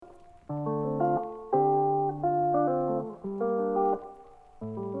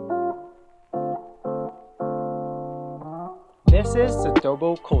This is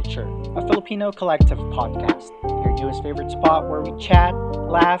Adobo Culture, a Filipino collective podcast, your newest favorite spot where we chat,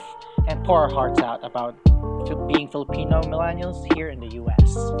 laugh, and pour our hearts out about being Filipino millennials here in the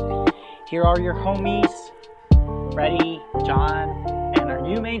US. Here are your homies, Freddie, John, and our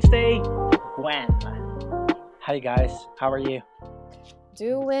new mainstay, Gwen. Hi guys, how are you?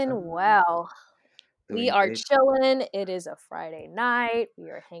 Doing well. We Doing are great. chilling. It is a Friday night.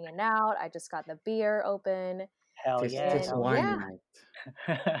 We are hanging out. I just got the beer open. Hell Tis yeah, tis And hell wine yeah,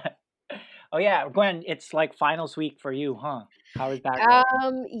 night. Oh yeah, Gwen, it's like finals week for you, huh? How is that going?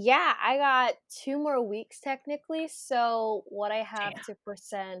 yeah, I got 2 more weeks technically. So what I have Damn. to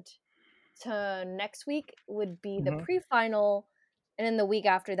present to next week would be the Mhm. pre-final, and then the week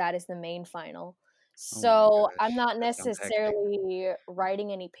after that is the main final. Oh my So I'm gosh, not that sounds hectic. necessarily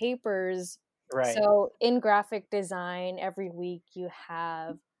writing any papers. Right. So in graphic design, every week you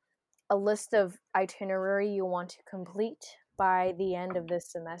have a list of itinerary you want to complete by the end of this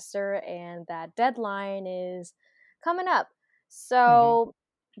semester, and that deadline is coming up. Mhm. So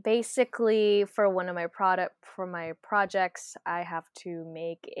basically, for my projects, I have to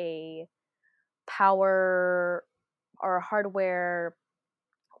make a power or hardware,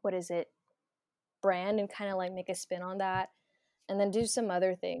 what is it, brand, and kind of like make a spin on that, and then do some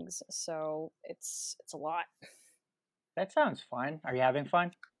other things. So it's a lot. That sounds fun. Are you having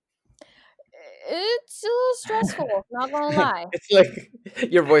fun? It's a little stressful, not gonna lie. It's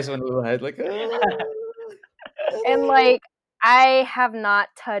like your voice went a little high, like And like I have not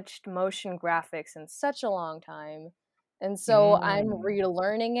touched motion graphics in such a long time. And so I'm Mm.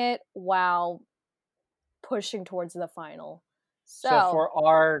 relearning it while pushing towards the final. So So, for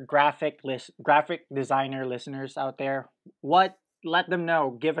our graphic designer listeners out there, what let them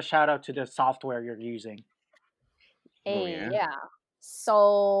know. Give a shout out to the software you're using. oh yeah. yeah.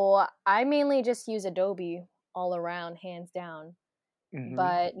 So I mainly just use Adobe all around, hands down. Mm-hmm.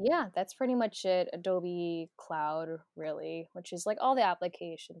 But yeah, that's pretty much it. Adobe Cloud, really, which is like all the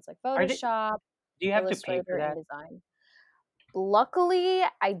applications like Are they, Photoshop, do you have to pay for Illustrator, that? InDesign. Luckily,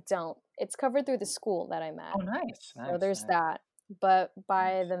 I don't. It's covered through the school that I'm Oh, at. nice, So nice, there's nice, that. But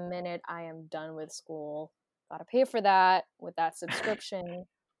by nice. the minute I am done with school, gotta pay for that with that subscription.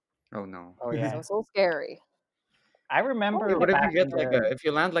 Oh no. Oh So yeah, so scary. I Yeah, remember but if you back in get like the. if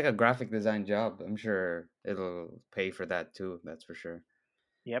you land like a graphic design job, I'm sure it'll pay for that too. That's for sure.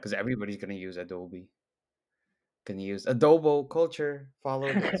 Yep. Because everybody's gonna use Adobe. Can use Adobo culture.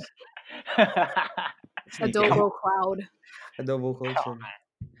 Follow this. Sneak it Come in. Adobe on, Cloud. Adobo come on. culture.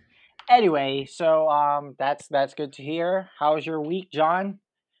 Anyway, so that's good to hear. How's your week, John?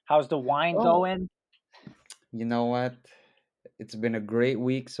 How's the wine Oh, going? You know what? It's been a great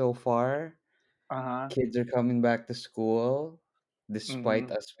week so far. Uh huh. Kids are coming back to school despite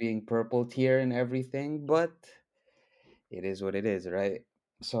Mm-hmm. us being purple tier and everything, but it is what it is, right?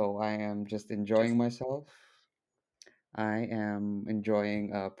 So I am just enjoying Just myself. I am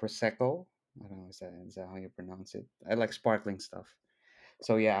enjoying prosecco. I don't know, is that how you pronounce it? I like sparkling stuff.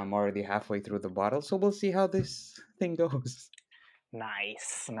 So yeah, I'm already halfway through the bottle, so we'll see how this thing goes.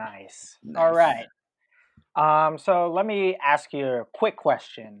 nice, nice. All Nice. right. So let me ask you a quick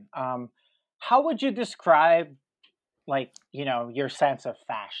question. How would you describe, like, your sense of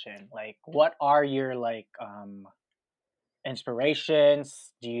fashion? Like, what are your like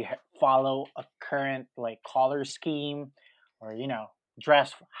inspirations? Do you follow a current like color scheme, or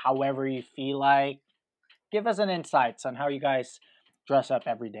dress however you feel like? Give us an insights on how you guys dress up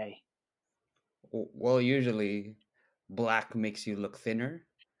every day. Well, usually black makes you look thinner,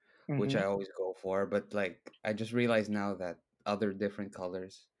 which Mm-hmm. I always go for, but like I just realized now that other different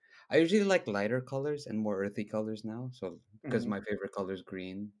colors. I usually like lighter colors and more earthy colors now. So because Mm-hmm. my favorite color is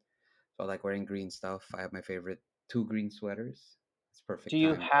green, so I like wearing green stuff. I have my favorite two green sweaters. It's Do perfect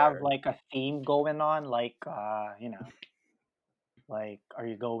you time to have wear. like a theme going on? Like, like, are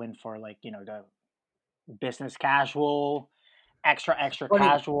you going for like, the business casual, extra extra Funny,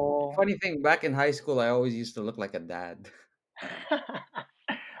 casual? funny thing. Back in high school, I always used to look like a dad,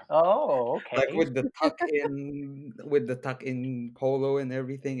 Oh, like okay. with the tuck in polo and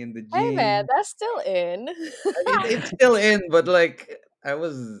everything in the hey man, jeans. that's still in. It's still in, but like I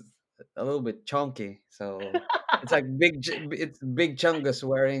was a little bit chunky, so it's like it's big chungus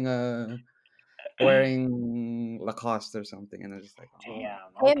wearing Lacoste or something, and I was just like, oh, Damn.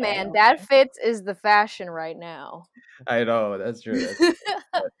 Hey Okay. man, that Okay. fits is the fashion right now. I know that's true, that's true,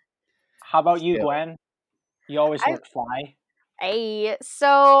 but How about you, still, Gwen? You always I look fly.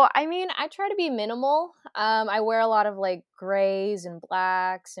 so I mean, I try to be minimal. I wear a lot of like grays and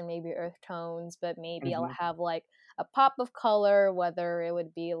blacks and maybe earth tones, but maybe I'll Mm-hmm. have like a pop of color, whether it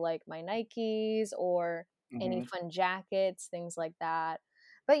would be like my Nikes or any Mm-hmm. fun jackets, things like that.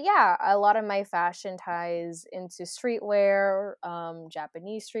 But yeah, a lot of my fashion ties into streetwear,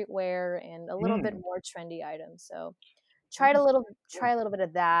 Japanese streetwear, and a little bit Mm. more trendy items. So Mm. try Cool. a little bit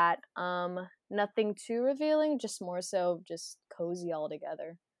of that. Nothing too revealing, just more so just cozy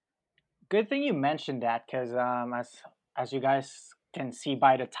altogether. Good thing you mentioned that, because as you guys can see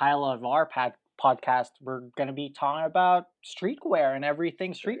by the title of our podcast, we're gonna be talking about streetwear and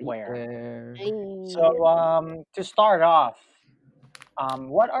everything streetwear. Streetwear. Hey. So to start off,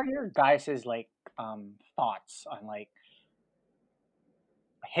 what are your guys's like thoughts on like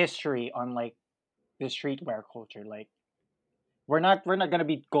history on like the streetwear culture? Like we're not gonna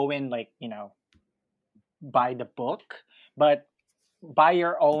be going like by the book, but by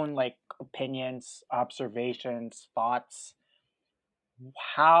your own like opinions, observations, thoughts.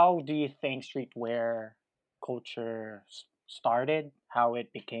 How do you think streetwear culture started? How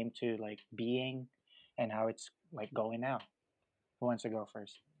it became to like being, and how it's like going now? Who wants to go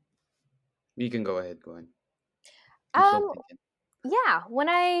first? You can go ahead. Go ahead. I'm still Um, thinking. yeah, when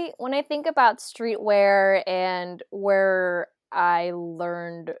I think about streetwear and where I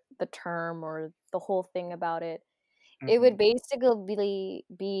learned the term or the whole thing about it, it Mm-hmm. would basically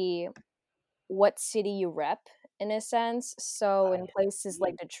be what city you rep in a sense. So I in places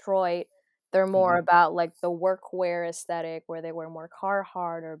like see. Detroit, they're more Mm-hmm. about like the workwear aesthetic where they wear more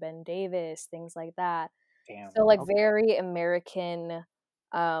Carhartt or Ben Davis, things like that. Damn. So like Okay. very American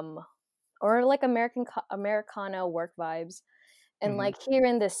um or like Americana work vibes. And Mm-hmm. like here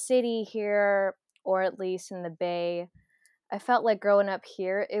in the city here or at least in the Bay, I felt like growing up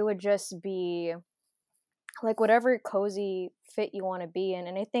here it would just be like whatever cozy fit you want to be in.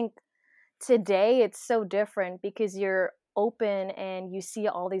 And I think today it's so different because you're open and you see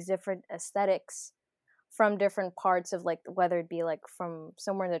all these different aesthetics from different parts of like whether it be like from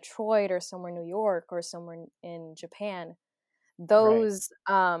somewhere in Detroit or somewhere in New York or somewhere in Japan. Right. Those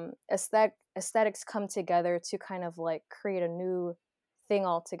aesthetics come together to kind of like create a new thing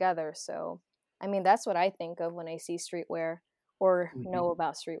altogether. So I mean that's what I think of when I see streetwear or Mm-hmm. know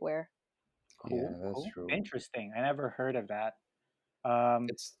about streetwear. Yeah, Cool. that's Cool. true. Interesting. I never heard of that.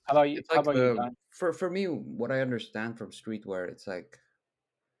 It's How about you? it's How like about you, the John? for me what I understand from streetwear. It's like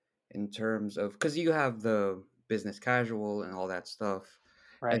in terms of because you have the business casual and all that stuff.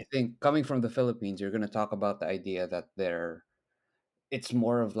 I Right. think coming from the Philippines, you're gonna talk about the idea that it's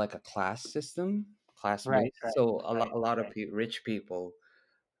more of like a class system, class Right. based. Right. So Right. a lot of Right. rich people,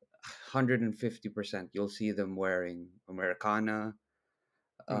 150%, you'll see them wearing Americana.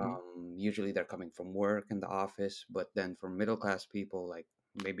 Mm-hmm. Usually they're coming from work in the office, but then for middle class people like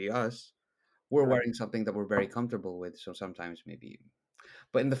maybe us, we're Right. wearing something that we're very comfortable with. So sometimes maybe,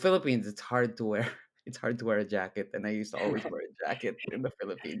 but in the Philippines, it's hard to wear. It's hard to wear a jacket, and I used to always wear a jacket in the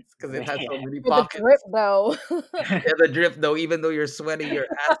Philippines because it has so Yeah. many For the drip pockets. though. Yeah, the drip though, even though you're sweating your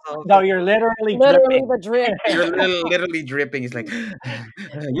ass off, No, you're literally Literally dripping. the drip. you're literally dripping. It's like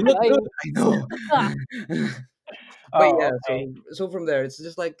you look good. Right. I know. But Oh, yeah, okay. so from there, it's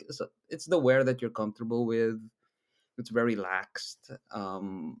just like it's the wear that you're comfortable with. It's very laxed.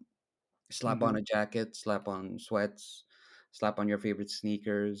 Slap Mm-hmm. on a jacket, slap on sweats, slap on your favorite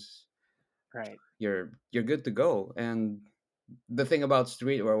sneakers. Right. You're good to go. And the thing about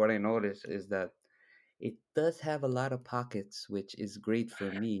streetwear, what I notice is that it does have a lot of pockets, which is great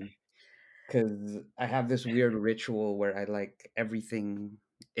for me because I have this weird ritual where I like everything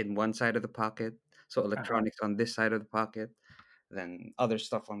in one side of the pocket. So Uh-huh. electronics on this side of the pocket, then other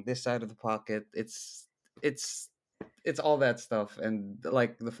stuff on this side of the pocket. It's it's all that stuff, and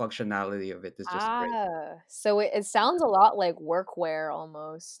like the functionality of it is just great. So it sounds a lot like workwear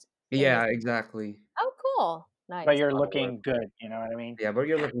almost in Yeah, this. exactly. Oh, cool. But Nice. you're A lot of work. looking good. You know what I mean? Yeah, but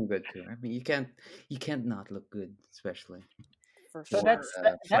you're looking good too. I mean, you can't not look good, especially For So you want sure. that's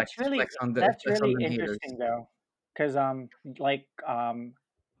to that's really that's flex on really the haters. interesting though, because like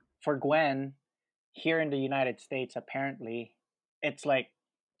for Gwen here in the United States, apparently it's like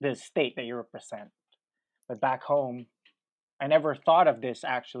the state that you represent. But back home, I never thought of this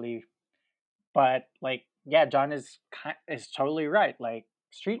actually. But like, yeah, John is totally right. Like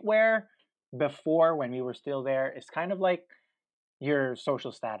streetwear before when we were still there is kind of like your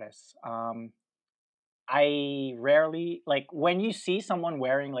social status. I rarely like when you see someone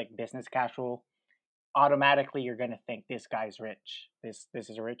wearing like business casual, automatically you're gonna think this guy's rich. This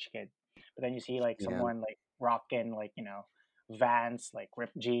is a rich kid. But then you see like Yeah, someone like rocking like Vans, like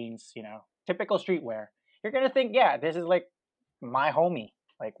ripped jeans, typical streetwear. You're gonna think, yeah, this is like my homie.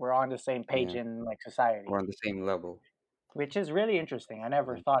 Like we're on the same page yeah, in like we're society, on the same level. which is really interesting. I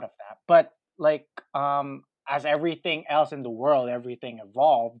never Yeah. thought of that. But like as everything else in the world, everything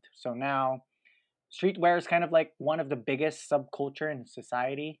evolved. So now streetwear is kind of like one of the biggest subculture in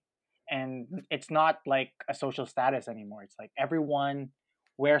society, and it's not like a social status anymore. It's like everyone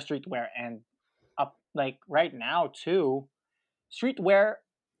wears streetwear, and up like right now too, streetwear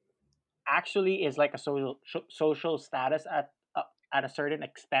actually is like a social status at a certain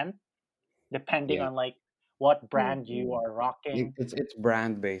extent, depending Yeah. on like what brand you Mhm. are rocking. It's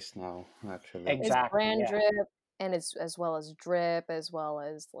brand based now, actually. It's Exactly, brand yeah. drip, and it's as well as drip, as well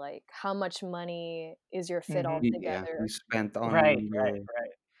as like how much money is your fit all Hmm. Yeah, you together. spent Right, on right, your.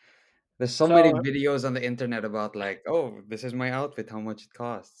 right. There's so many So videos on the internet about like, oh, this is my outfit, how much it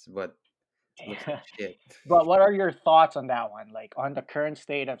costs, but it looks like shit. but what are your thoughts on that one? Like on the current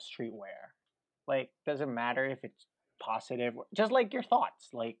state of streetwear? Like, doesn't matter if it's positive, just like your thoughts.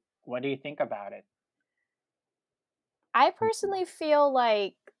 Like, what do you think about it? I Mhm. personally feel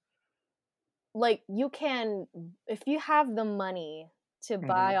like you can, if you have the money to Hmm.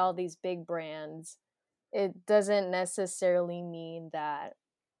 buy all these big brands, it doesn't necessarily mean that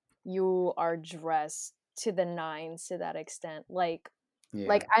you are dressed to the nines to that extent.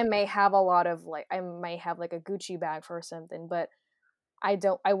 Yeah. I may have a lot of like, I may have like a Gucci bag for something, but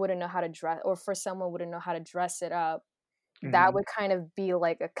I wouldn't know how to dress, or for someone wouldn't know how to dress it up. That Hmm. would kind of be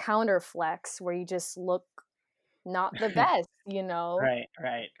like a counter flex where you just look not the best, you know? Right,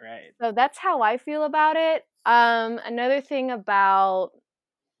 right, right. So that's how I feel about it. Another thing about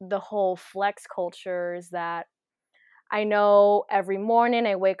the whole flex culture is that I know every morning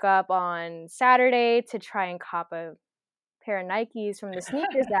I wake up on Saturday to try and cop a pair of Nikes from the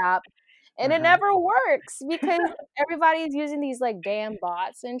sneakers app, and it Uh-huh. never works because everybody's using these like damn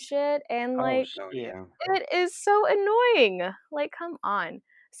bots and shit, and Oh like Oh shit. yeah. it is so annoying. Like, come on.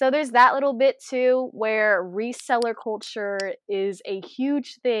 So there's that little bit too where reseller culture is a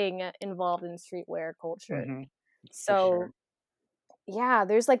huge thing involved in streetwear culture. Hmm. For So sure. yeah,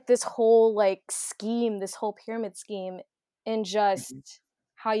 there's like this whole like scheme, this whole pyramid scheme in just Hmm.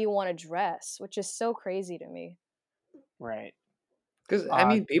 how you want to dress, which is so crazy to me. Right. Because I Uh.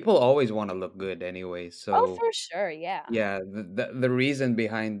 mean, people always want to look good anyway. Oh, So for sure, yeah. yeah, the reason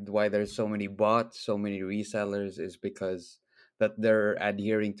behind why there's so many bots, so many resellers, is because that they're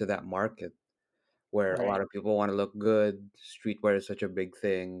adhering to that market where a lot Right. of people want to look good. Streetwear is such a big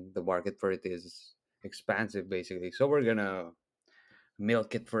thing. The market for it is expansive, basically. So we're gonna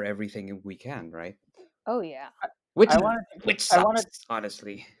milk it for everything we can, right? Oh yeah. I, Which I wanted. which I wanted. sucks,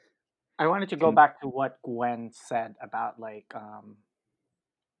 honestly. I wanted to go And back to what Gwen said about like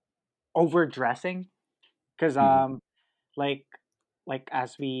overdressing, because mhm, like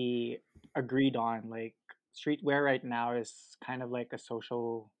as we agreed on, like streetwear right now is kind of like a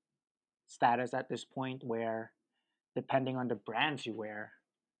social status at this point where depending on the brands you wear,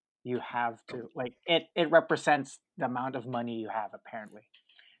 you have to like it represents the amount of money you have apparently.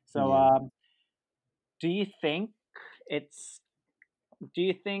 So yeah. do you think it's do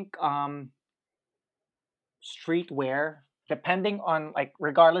you think streetwear, depending on like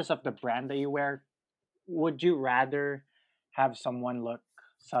regardless of the brand that you wear, would you rather have someone look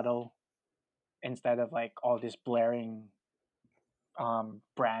subtle instead of like all these blaring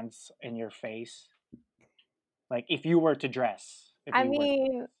brands in your face? Like if I you were to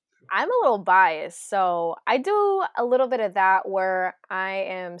mean, I'm a little biased, so I do a little bit of that where I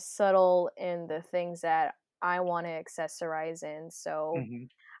am subtle in the things that I want to accessorize in. So dress.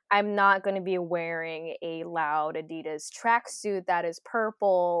 I'm not going to be wearing a loud Adidas tracksuit that is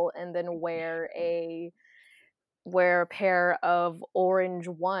purple and then wear a pair of orange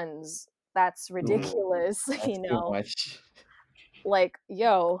ones. That's Hmm. Ooh, ridiculous, that's you too know. much. Like,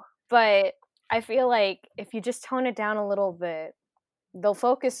 yo, but I feel like if you just tone it down a little bit, they'll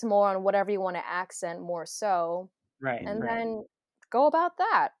focus more on whatever you want to accent more so, Right, and Mhm. right. then go about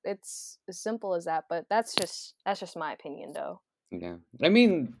that. It's as simple as that, but that's just my opinion though. Yeah. I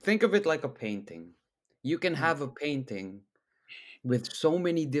mean, think of it like a painting. You can Mm. have a painting with so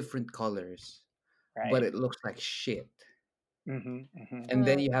many different colors, but Right. it looks like shit. Hmm. Hmm. And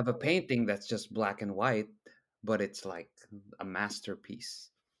then Mm. you have a painting that's just black and white, but it's like a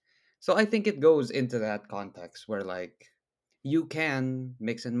masterpiece. So I think it goes into that context where like you can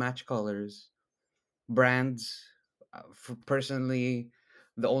mix and match colors, brands. Personally,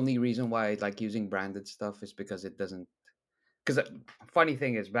 the only reason why I like using branded stuff is because it doesn't. Because funny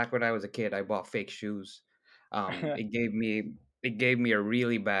thing is, back when I was a kid, I bought fake shoes. It gave me a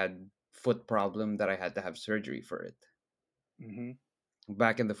really bad foot problem that I had to have surgery for it Hmm.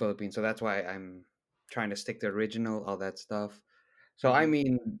 back in the Philippines. So that's why I'm trying to stick to original, all that stuff. So I Hmm.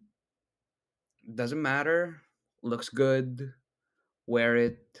 mean, doesn't matter. Looks good. Wear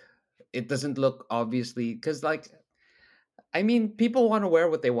it. It doesn't look obviously because like I mean, people want to wear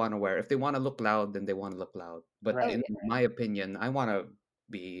what they want to wear. If they want to look loud, then they want to look loud. But Oh Right. in yeah. my opinion, I want to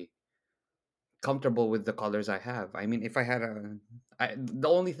be comfortable with the colors I have. I mean, if I had the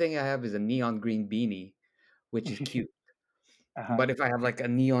only thing I have is a neon green beanie, which is cute. Uh-huh. But if I have like a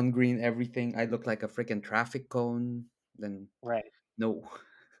neon green everything, I look like a freaking traffic cone. Then Right. no,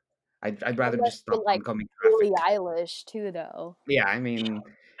 I'd rather Unless just you're stop like oncoming Billie traffic. Eilish too, though. Yeah, I mean,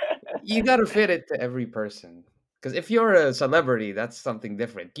 you gotta fit it to every person. Because if you're a celebrity, that's something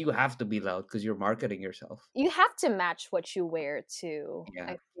different. You have to be loud because you're marketing yourself. You have to match what you wear too, Yeah.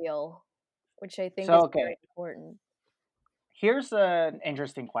 I feel, which I think So is very okay, important. here's an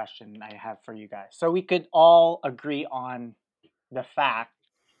interesting question I have for you guys. So we could all agree on the fact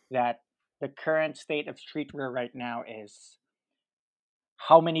that the current state of streetwear right now is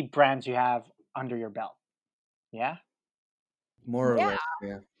how many brands you have under your belt. Yeah, More or Yeah, less.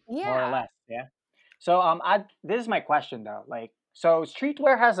 Yeah. more or yeah. less. Yeah. So this is my question though. Like, so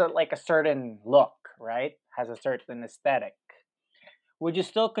streetwear has a certain look, right? Has a certain aesthetic. Would you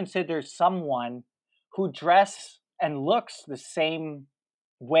still consider someone who dress and looks the same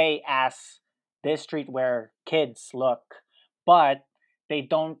way as this streetwear kids look, but they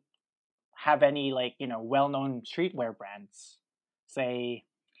don't have any well-known streetwear brands? Say,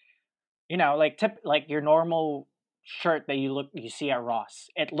 like your normal shirt that you see at Ross.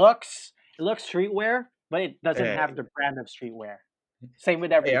 It looks streetwear, but it doesn't Hey, have the brand of streetwear. Same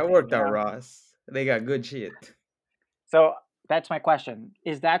with hey, I everything, worked at Ross. They got good shit. So that's my question.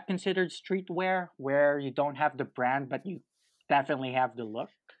 Is that considered streetwear where you don't have the brand but you definitely have the look?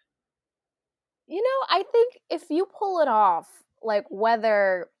 I think if you pull it off, like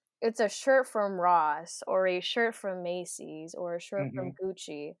whether it's a shirt from Ross or a shirt from Macy's or a shirt from Hmm.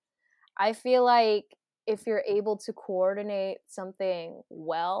 Gucci, I feel like if you're able to coordinate something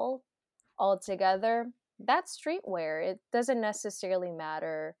well all together, that's streetwear. It doesn't necessarily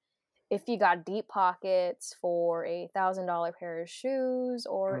matter if you got deep pockets for $1,000 pair of shoes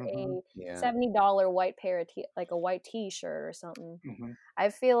or Hmm. a Yeah. $70 white pair of like a white t-shirt or something. Hmm. I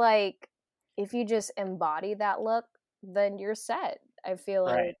feel like if you just embody that look, then you're set. I feel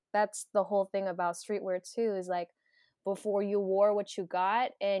like Right. that's the whole thing about streetwear too, is like before you wore what you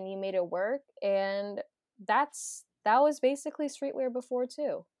got and you made it work, and that was basically streetwear before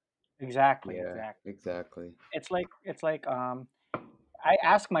too. Exactly. Yeah. Exactly. Exactly. It's like I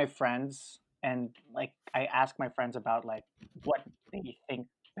ask my friends and like I ask my friends about like what they think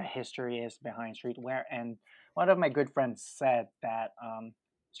the history is behind streetwear, and one of my good friends said that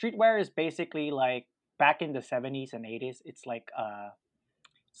streetwear is basically like back in the 70s and 80s. It's like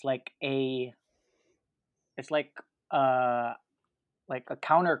a it's uh like a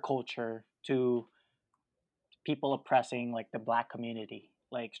counterculture to people oppressing like the black community.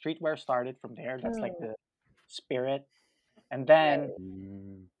 Like streetwear started from there. That's like Mm, the spirit, and then right.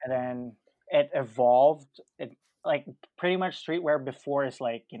 Mm, and then it evolved. It like pretty much streetwear before is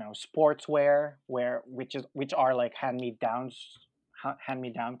like sportswear, which are like hand me down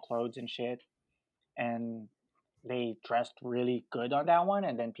clothes and shit, and they dressed really good on that one,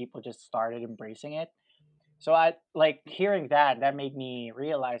 and then people just started embracing it. So I like hearing that made me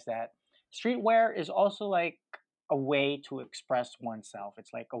realize that streetwear is also like a way to express oneself.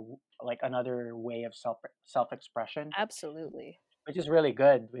 It's like like another way of self expression, Absolutely. which is really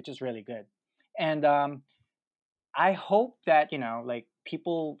good. Which is really good, and I hope that like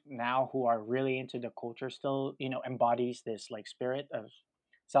people now who are really into the culture still embodies this like spirit of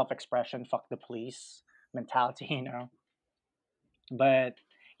self expression. Fuck the police mentality, but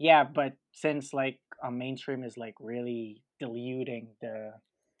yeah, but since like mainstream is like really diluting the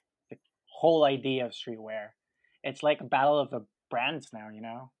whole idea of streetwear, it's like a battle of the brands now,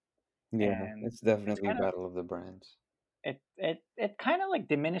 yeah. and It's it's definitely kind of Battle of the Brands. it kind of like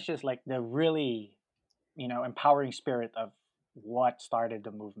diminishes like the really empowering spirit of what started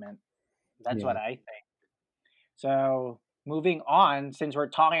the movement. That's what Yeah. I think. So moving on, since we're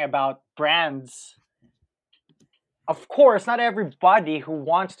talking about brands, of course, not everybody who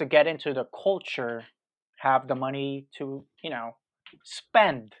wants to get into the culture have the money to,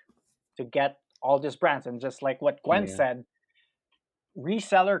 spend to get all these brands. And just like what Gwen Yeah. said,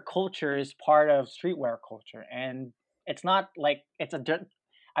 reseller culture is part of streetwear culture. And it's not like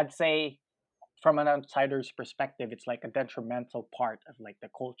I'd say from an outsider's perspective, it's like a detrimental part of like the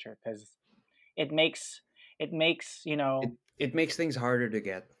culture because it makes it makes It makes things harder to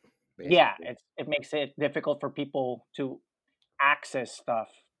get, yeah, basically. it makes it difficult for people to access stuff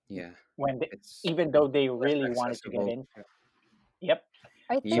Yeah. when It's even though they less really wanted to get accessible. into it. Yep.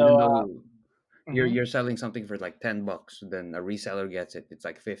 I think Even So though mhm, you're selling something for like $10, then a reseller gets it. It's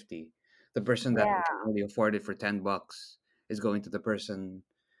like 50. The person that yeah. can only afford it for $10 is going to the person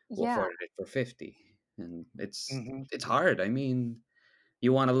who Yeah. afforded it for 50. And Hmm. it's hard. I mean,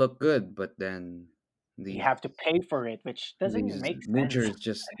 you want to look good, but then You these have to pay for it, which doesn't these make sense. moochers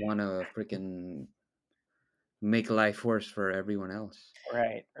just want to freaking make life worse for everyone else.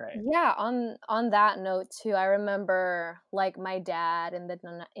 Right, right. Yeah, on that note too, I remember like my dad in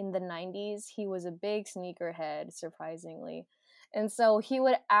the 90s, he was a big sneakerhead, surprisingly. And so he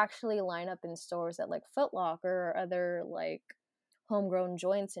would actually line up in stores at like Foot Locker or other like homegrown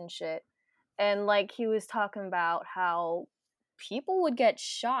joints and shit. And like he was talking about how people would get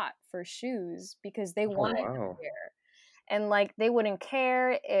shot for shoes because they Oh wanted wow. a pair. And like they wouldn't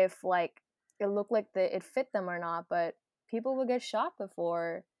care if like it looked like it fit them or not, but people would get shot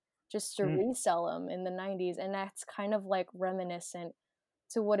before just to Mm, resell them in the 90s, and that's kind of like reminiscent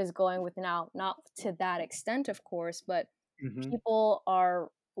to what is going with now, not to that extent of course, but hmm. people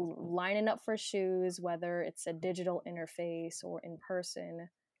are lining up for shoes, whether it's a digital interface or in person,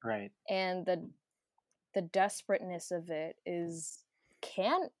 Right. and the desperateness of it is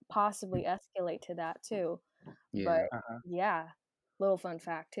can possibly escalate to that too. But Yeah. Uh-huh. yeah, little fun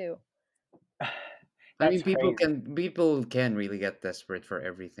fact too. I That's mean, crazy. people can really get desperate for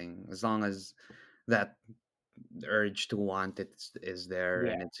everything as long as that urge to want it is there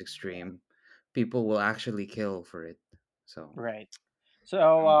Yeah, and it's extreme. People will actually kill for it. So, right.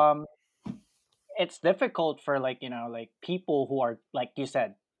 So um, it's difficult for like, like people who are like you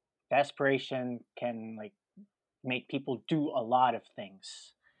said, desperation can like make people do a lot of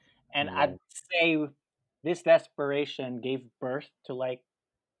things. And yeah, I'd say this desperation gave birth to like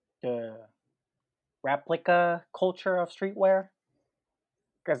the replica culture of streetwear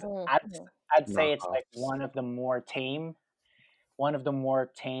because Mhm. I'd say it's like knockoffs. one of the more tame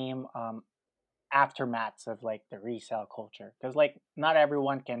aftermaths of like the resale culture because like not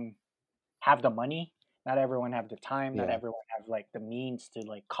everyone can have the money, not everyone have the time, not Yeah, everyone have like the means to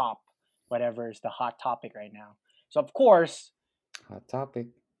like cop whatever is the hot topic right now. So of course, hot topic.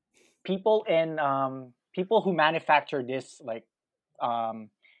 people who manufacture this like um,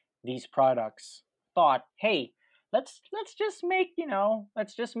 these products thought, hey, let's just make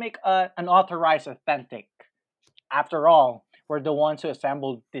let's just make an authorized authentic. After all, we're the ones who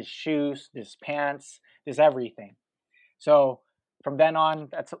assembled these shoes, these pants, this everything. So from then on,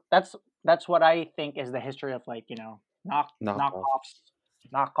 that's what I think is the history of like Knockoffs.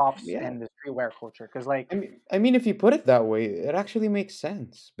 knockoffs Yeah, in the streetwear culture. Because like I mean, if you put it that way, it actually makes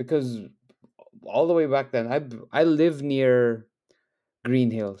sense because all the way back then, I live near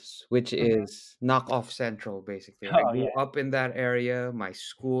Green Hills, which mhm. is knockoff central, basically. I Oh yeah, grew up in that area. My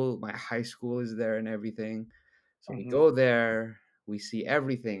school, my high school is there and everything. So we hmm, go there, we see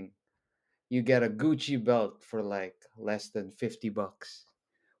everything. You get a Gucci belt for like less than $50,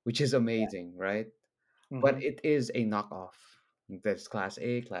 which is amazing, right? But hmm, it is a knockoff. There's class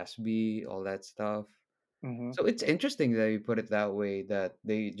A, class B, all that stuff. hmm, So it's interesting that you put it that way, that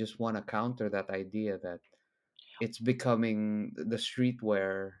they just want to counter that idea that it's becoming the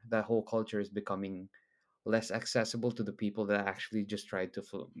streetwear, that whole culture is becoming less accessible to the people that actually just tried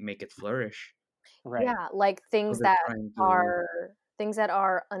to make it flourish. right, Yeah, like So they're trying to, things that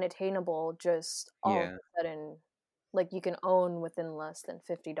are unattainable just all of yeah, a sudden like you can own within less than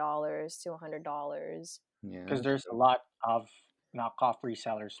 $50 to $100. yeah, because that's there's a true. lot of knockoff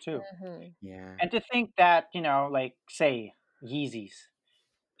resellers too. Mhm. Yeah, And to think that like say Yeezys,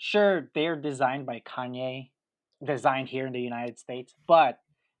 sure they're designed by Kanye, designed here in the United States, but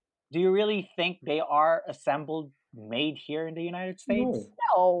do you really think they are assembled, made here in the United States?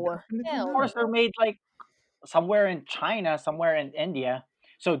 no, No, definitely Of hell not. course, they're no. made like somewhere in China, somewhere in India.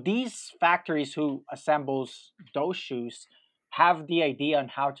 So these factories who assembles those shoes have the idea on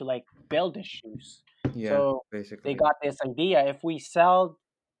how to like build the shoes. Yeah, So they basically. got this idea: if we sell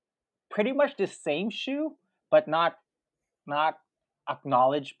pretty much the same shoe, but not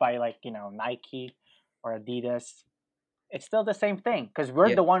acknowledged by like Nike or Adidas, it's still the same thing because we're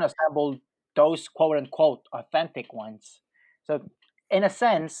Yeah, the one assembled those quote unquote authentic ones. So in a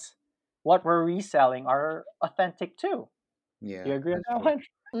sense, what we're reselling are authentic too. Do yeah, you agree on that's that true. one?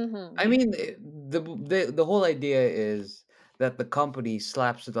 Mhm. I mean, the whole idea is that the company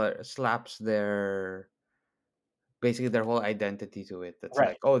slaps their basically their whole identity to it. That's like,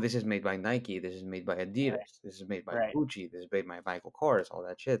 Right, oh, this is made by Nike, this is made by right, Adidas, this is made by right, Gucci, this is made by Michael Kors, all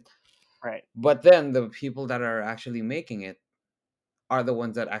that shit. right, But then the people that are actually making it are the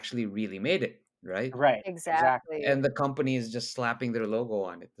ones that actually really made it, right? right. Exactly. Exactly. And the company is just slapping their logo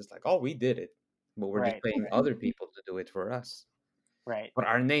on it. It's like, oh, we did it, but we're just Right, paying right, other people to do it for us. right. But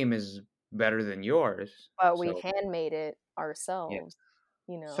our name is better than yours. But we So handmade it yeah, ourselves.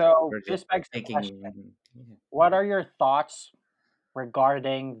 you know. So We're just this begs the taking. question: Yeah. what are your thoughts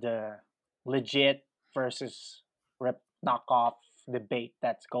regarding the legit versus knockoff debate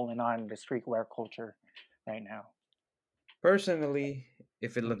that's going on in the streetwear culture right now? Personally,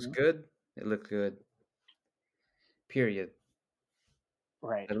 if it looks Hmm. good, it looks good. Period.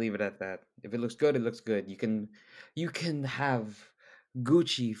 Right. I leave it at that. If it looks good, it looks good. You can have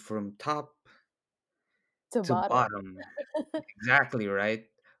Gucci from top To to bottom. bottom. Exactly right.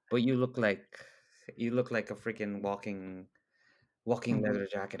 But you look like a freaking walking Hmm. leather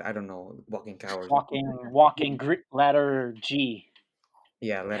jacket. I don't know, walking cow or something. Walking letter G.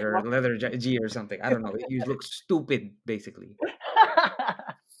 Yeah, leather Walk- leather G or something. I don't know. You look stupid basically.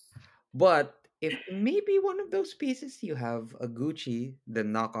 But if maybe one of those pieces you have a Gucci,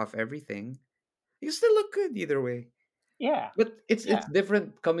 then knock off everything, you still look good either way. Yeah. But it's Yeah. it's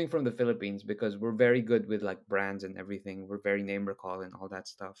different coming from the Philippines because we're very good with like brands and everything. We're very name recall and all that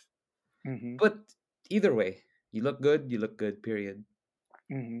stuff. Hmm. But either way, you look good, period.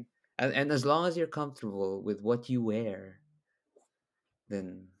 Hmm. And as long as you're comfortable with what you wear,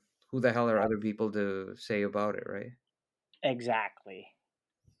 then who the hell are other people to say about it, right? Exactly.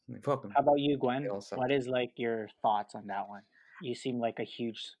 Like, fuck them. How about you, They Gwen? all suck. What is like your thoughts on that one? You seem like a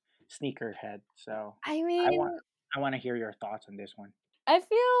huge sneakerhead, so I I want mean, I want to hear your thoughts on this one.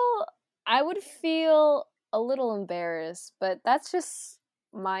 I would feel a little embarrassed, but that's just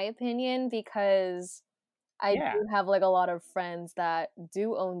my opinion because I Yeah, do have like a lot of friends that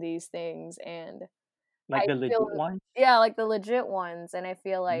do own these things, and like I the feel, legit ones. yeah, like the legit ones, and I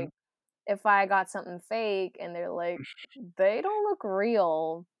feel Hmm. like if I got something fake and they're like, they don't look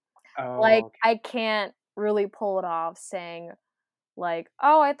real, like Oh, okay. I can't really pull it off saying like,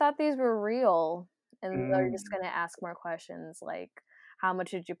 "Oh, I thought these were real." And they're just Mm, gonna ask more questions like, "How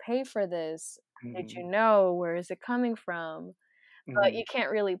much did you pay for this? Did mm, you know? Where is it coming from?" But mm, you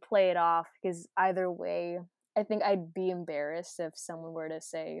can't really play it off because either way, I think I'd be embarrassed if someone were to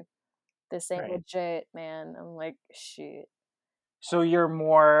say, "This ain't right. legit, man." I'm like, "Shit." So you're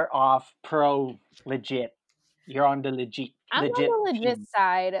more of pro legit. You're on the I'm legit on the legit team.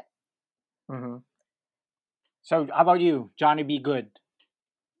 side. Hmm. So how about you, Johnny? Be good.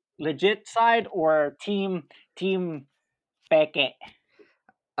 Legit side or team peke?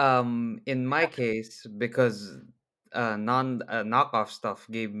 In my case, because non knockoff stuff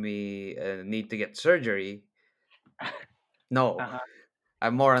gave me a need to get surgery. No, Uh-huh.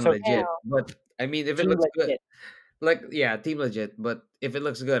 I'm more on So legit. But I mean, if it team looks good, legit. like yeah, team legit. But if it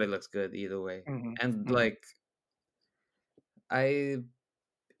looks good, it looks good either way. Hmm. And Hmm. like I,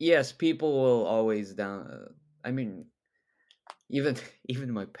 yes, people will always down. I mean, even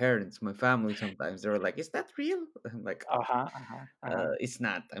even my parents, my family, sometimes they're like, "Is that real?" I'm like, Uh-huh. Uh-huh. Uh-huh. It's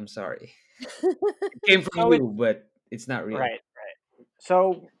not. I'm sorry. It came from So it's you, but it's not real." right.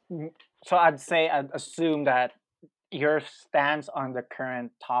 So so I'd assume that your stance on the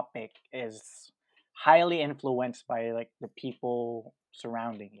current topic is highly influenced by like the people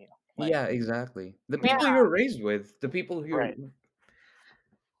surrounding you. Like Yeah, exactly. The Yeah. people you're raised with, the people right. who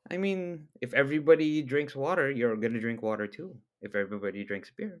I mean, if everybody drinks water, you're gonna drink water too. If everybody drinks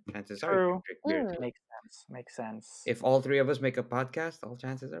beer, chances are you're True. gonna drink beer Mm, too. Makes sense. Makes sense. If all three of us make a podcast, all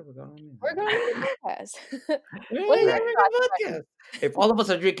chances are we're gonna we're going to make a podcast. we're What is gonna Right. your make thoughts, a Gwen? podcast. If all of us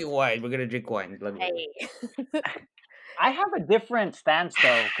are drinking wine, we're gonna drink wine. Blah, blah, blah. Hey. I have a different stance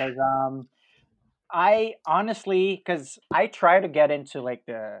though, because I honestly, because I try to get into like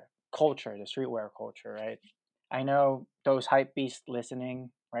the culture, the streetwear culture, right? I know those hype beasts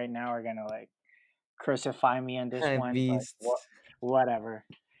listening right now are gonna like crucify me on this Hi, one, but beasts. whatever.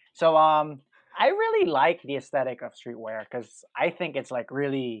 So I really like the aesthetic of streetwear because I think it's like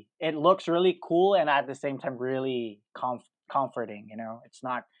really it looks really cool and at the same time really comforting. You know, it's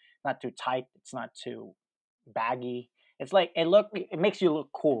not too tight, it's not too baggy. It's like it makes you look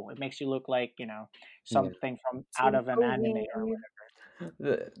cool. It makes you look like Yeah. something from out Too of an anime cozy. or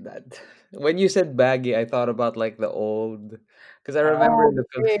That when you said baggy, I thought about like the old, because I whatever. remember Oh, in the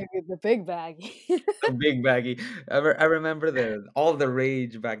the big baggy. the big baggy. I remember the all the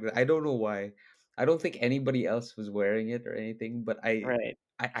rage back then. I don't know why. I don't think anybody else was wearing it or anything, but Right.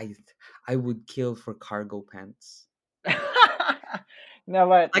 I, I, I would kill for cargo pants. No,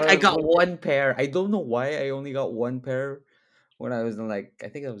 but Like I got one pair. I don't know why I only got one pair when I was in like I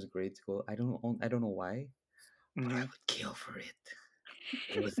think I was grade school. I don't know why, but I Mhm. would kill for it.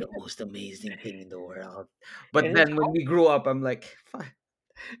 It was the most amazing thing in the world. But It is then when we grew up, I'm like, "Fuck,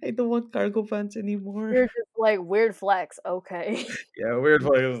 I don't want cargo pants anymore." You're just like weird flex. Okay. Yeah, weird.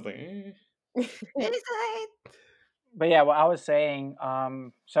 But I was like, "Eh, it's alright." but yeah, what I was saying,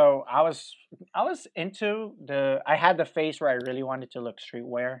 so I was into I had the phase where I really wanted to look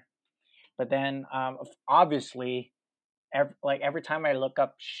streetwear, but then obviously every time I look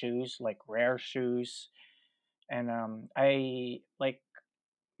up shoes, like rare shoes, and I like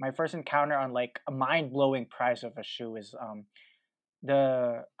my first encounter on like a mind blowing price of a shoe is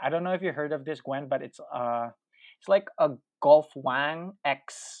the I don't know if you heard of this, Gwen, but it's like a Golf Wang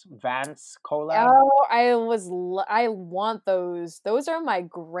X Vans collab. Oh, I want those. Those are my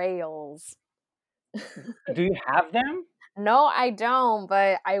grails. Do you have them? No, I don't,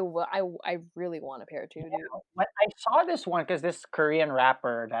 but I really want a pair too, dude. But I saw this one because this Korean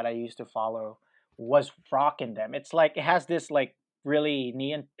rapper that I used to follow was rocking them. It's like it has this like really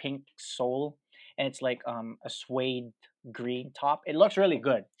neon pink sole, and it's like a suede green top. It looks really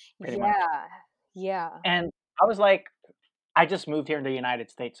good, pretty much. Yeah. Yeah. And I was like, I just moved here in the United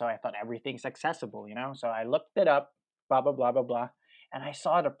States, so I thought everything's accessible, you know. So I looked it up, blah blah blah blah blah, and I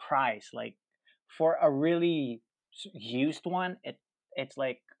saw the price. Like for a really used one, it's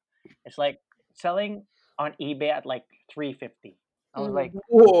like selling on eBay at like 350. I was like, Mhm.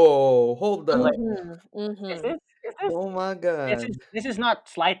 Whoa, hold I was up. like, Mhm. is Mhm. this is this Oh my this god. is this is not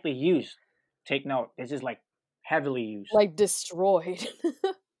slightly used. Take note, this is like heavily used. Like destroyed.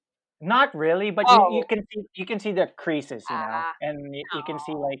 Not really, but you Oh. can see the creases, Ah, and you can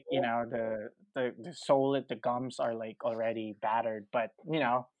see like no. the sole, the gums are like already battered. But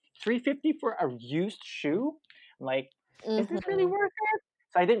 350 for a used shoe, I'm like, is this really Mhm. worth it?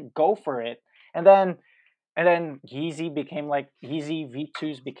 So I didn't go for it, and then Yeezy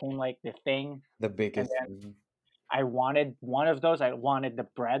V2s became like the thing, The and biggest. then I wanted one of those. I wanted the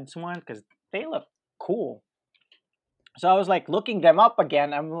Breads one because they look cool. So I was like looking them up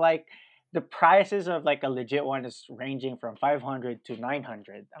again. I'm like, the prices of like a legit one is ranging from 500 to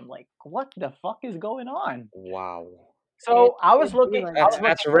 900. I'm like, what the fuck is going on? Wow. It So I was it be looking, like I That's was that.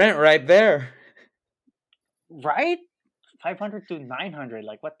 that's looking rent right there. right, 500 to 900.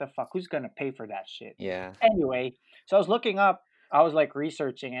 Like, what the fuck? Who's gonna pay for that shit? Yeah. Anyway, so I was looking up. I was like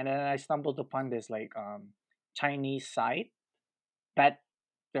researching, and then I stumbled upon this like Chinese site that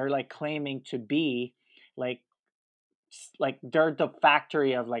they're like claiming to be like they're the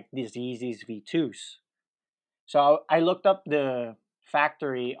factory of like these Yeezys V2s. So I looked up the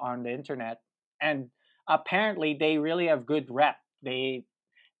factory on the internet, and apparently they really have good rep. The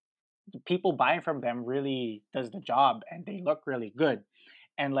people buying from them really does the job, and they look really good.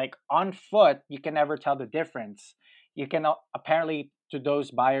 And like on foot, you can never tell the difference. You can apparently, to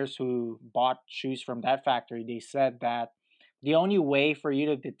those buyers who bought shoes from that factory, they said that the only way for you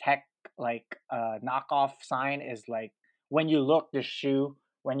to detect like a knockoff sign is like when you look the shoe,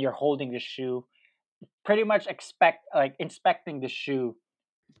 when you're holding the shoe, pretty much expect like inspecting the shoe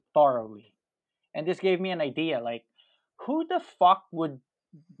thoroughly. And this gave me an idea like, who the fuck would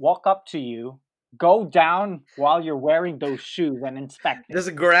walk up to you, go down while you're wearing those shoes and inspect it,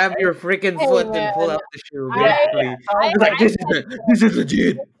 Just grab right? your freaking Hey foot and pull man, out the shoe, Yeah, yeah. basically. So I was It's like, like this is I've this is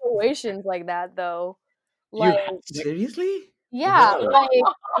legit. situations like that though. you Like, like, Seriously? yeah, Whoa.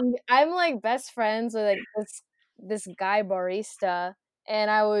 like I'm like best friends with like this guy barista,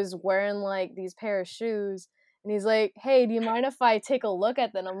 and I was wearing like these pair of shoes, and he's like, "Hey, do you mind if I take a look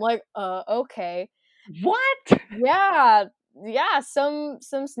at them?" I'm like, okay." what? Yeah, yeah. Some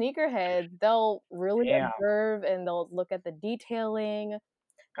sneakerheads, they'll really Damn, observe and they'll look at the detailing.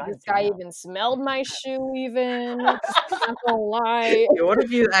 god This guy damn. even smelled my shoe. Even not gonna lie. Yeah, what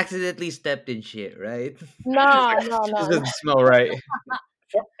if you accidentally stepped in shit, right? Nah, no, This no, doesn't smell right.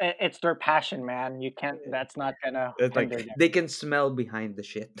 It's their passion, man. You can't. That's not gonna It's hinder like them. they can smell behind the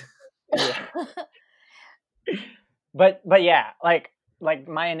shit. Yeah, no. but yeah, like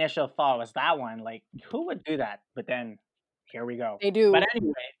my initial thought was that one. Like, who would do that? But then here we go. They But do.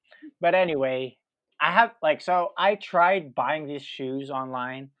 anyway, but anyway, I have like so I tried buying these shoes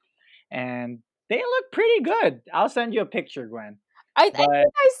online, and they look pretty good. I'll send you a picture, Gwen. I think But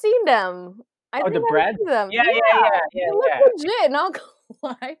I've seen them. I oh, think the I've bread? seen them. Yeah, yeah, Yeah, yeah, yeah, they look yeah. legit. Not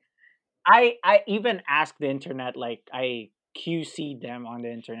gonna lie. I even asked the internet, like I QC'd them on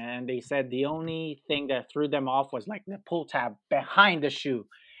the internet, and they said the only thing that threw them off was like the pull tab behind the shoe.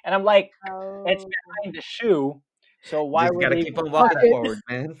 And I'm like, it's Oh, behind the shoe, so why Just would gotta they keep even on do fuck walking that? it. forward,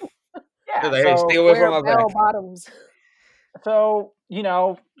 man. Yeah, Like, hey, stay away from Wear my back. bell bottoms. so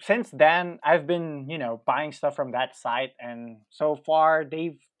since then I've been buying stuff from that site, and so far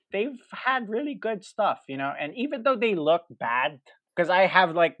they've had really good stuff, and even though they look bad, because I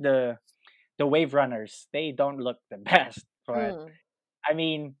have like the wave runners, they don't look the best, but Mm. I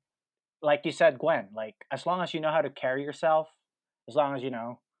mean, like you said, Gwen, like as long as you know how to carry yourself, as long as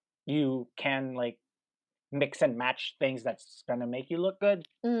you can like mix and match things that's gonna make you look good,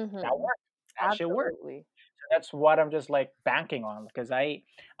 that Mm-hmm. works. That should work. Absolutely. So that's what I'm just like banking on because I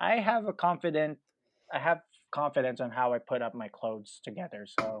have a confident I have confidence on how I put up my clothes together.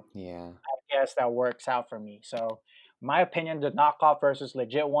 So Yeah. I guess that works out for me. So my opinion, the knockoff versus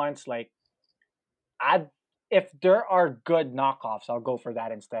legit ones, like I if there are good knockoffs, I'll go for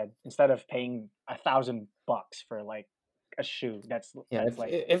that instead of paying $1,000 for like a shoe Yeah, that's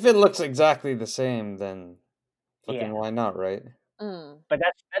like if it looks exactly the same, then fucking yeah. why not, right? Mm. But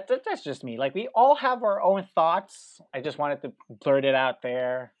that's just me. Like we all have our own thoughts. I just wanted to blurt it out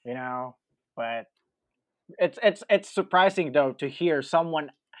there, you know. But it's surprising though to hear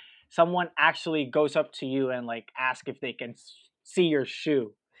someone actually goes up to you and like ask if they can see your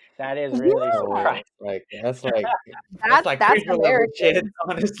shoe. That is really Yeah, Oh, surprising. like that's that like that's creeper level shit, American.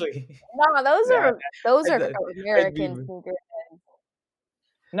 honestly. No, Yeah. those are I'd, I'd American be sneakers.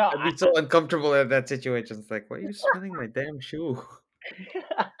 No, I'd be so uncomfortable at that situation. It's like, why are you smelling my damn shoe?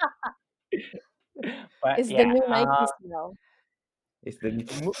 but It's the yeah. new Nike smell. It's the new,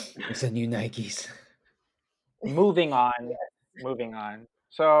 Mo- it's the new Nikes. moving on, moving on.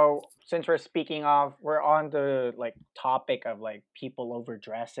 So since we're on the like topic of like people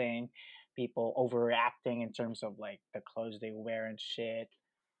overdressing, people overreacting in terms of like the clothes they wear and shit.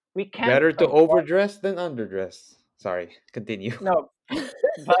 We can't Better to avoid overdress than underdress. Sorry, continue. no,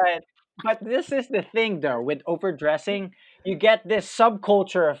 but this is the thing though with overdressing, you get this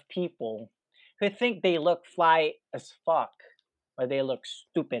subculture of people who think they look fly as fuck, but they look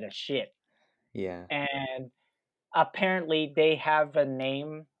stupid as shit. Yeah. And apparently they have a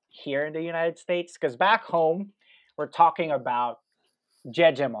name here in the United States because back home we're talking about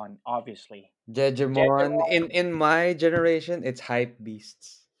Jejemon, obviously. Jejemon. Jejemon. In my generation, it's hype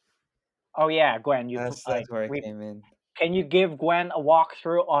beasts. Oh yeah, Gwen, That's where it we came in. can you give Gwen a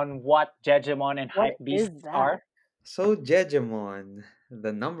walkthrough on what Jejemon and What hype is beasts that? are? So Jejemon,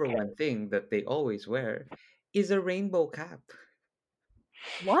 the number Okay. one thing that they always wear is a rainbow cap.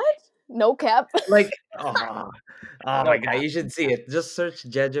 What? No cap. Like, oh my No god, cap. you should see it. Just search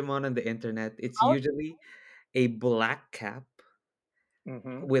Jejemon on the internet. It's How- usually a black cap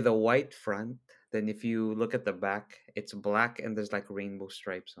Mm-hmm. with a white front. Then if you look at the back, it's black and there's like rainbow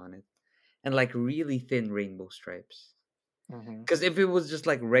stripes on it. And like really thin rainbow stripes. Mm-hmm. Because if it was just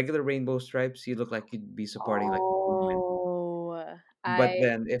like regular rainbow stripes, you look like you'd be supporting like a movement. Oh, But I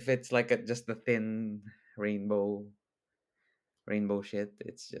then if it's like just a thin rainbow shit,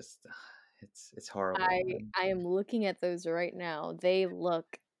 it's just it's horrible, I man. I am looking at those right now. They look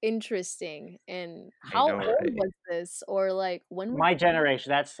interesting. And I how know, old right? was this? Or like when was My generation.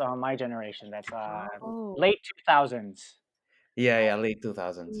 That's my generation. That's Oh, late 2000s. Yeah, I yeah, late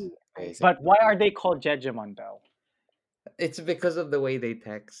 2000s, see. I But basically. why are they called Jejemon though? It's because of the way they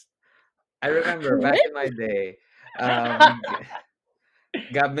text. I remember back What? in my day, um,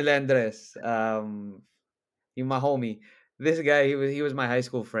 Gab Melendres, you my homie. This guy, he was my high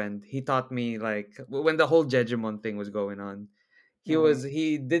school friend. He taught me like when the whole Jejemon thing was going on. Mm-hmm.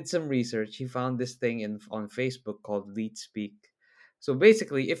 He did some research. He found this thing in on Facebook called Leet Speak. So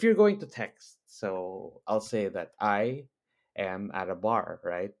basically, if you're going to text, so I'll say that I am at a bar,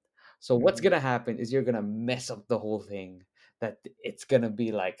 right? So what's Mm-hmm. gonna happen is you're gonna mess up the whole thing. That it's gonna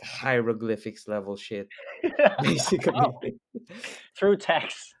be like hieroglyphics level shit, basically. Oh, through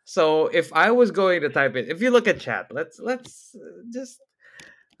text. So if I was going to type it, if you look at chat, let's just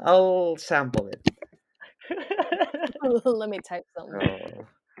I'll sample it. Let me type some.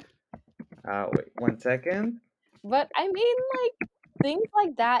 Oh, wait 1 second. But I mean, like, things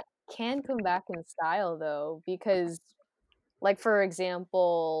like that can come back in style though, because, like, for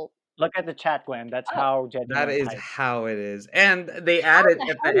example, Look at the chat, Gwen. That's oh, how That Jejemon is type. how it is, and they how added the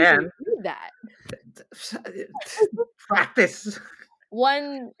at hell the did you end do that? practice.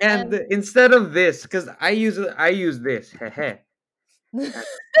 One And and instead of this, because I use this. Hehe.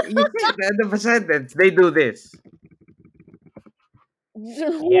 You see the sentence, they do this.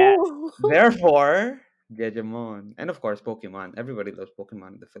 Yes. Therefore, Jejemon. And of course, Pokemon. Everybody loves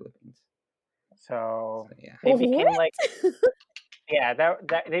Pokemon in the Philippines. So So yeah. they what? became like yeah,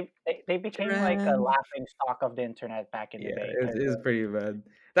 that they became like a Trend. laughing stock of the internet back in the Yeah, day it's pretty bad.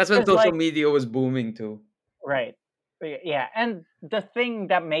 That's when because social like media was booming too. right. Yeah, and the thing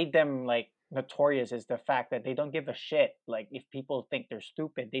that made them like notorious is the fact that they don't give a shit. Like if people think they're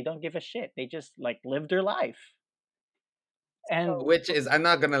stupid, they don't give a shit. They just like live their life. And So Which is, I'm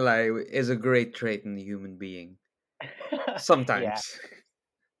not gonna lie, is a great trait in a human being. yeah. Sometimes.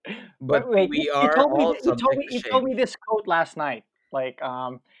 But But wait, we are all subject to you told shame. me this quote last night. Like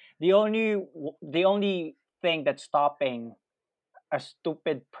the only thing that's stopping a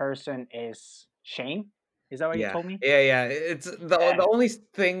stupid person is shame. Is that what you Yeah, told me? yeah. It's the Yeah. only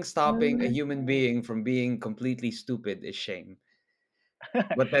thing stopping a Mm. human being from being completely stupid is shame.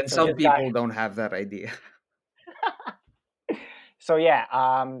 But then So some this guy. people don't have that idea. So yeah,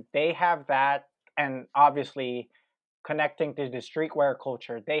 they have that, and obviously connecting to the streetwear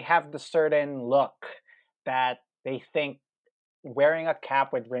culture, they have the certain look that they think wearing a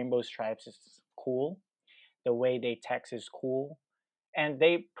cap with rainbow stripes is cool. The way they text is cool, and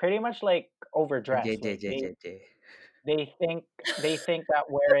they pretty much like overdress. J J Like J J J. they think they think that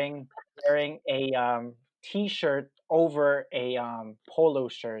wearing a t-shirt over a polo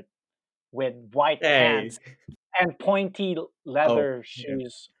shirt with white Hey. pants and pointy Oh, leather yeah.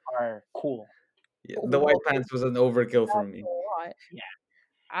 shoes are cool. Yeah, the Whoa, white pants was an overkill for that's me. a lot. Yeah.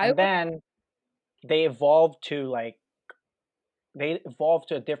 I And would. then they evolved to like they evolved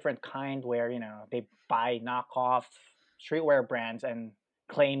to a different kind where, they buy knockoff streetwear brands and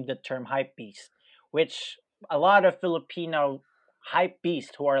claim the term hype beast, which a lot of Filipino hype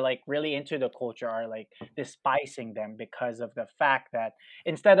beasts who are like really into the culture are like despising them because of the fact that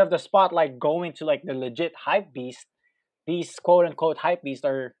instead of the spotlight going to like the legit hype beast, these quote unquote hype beasts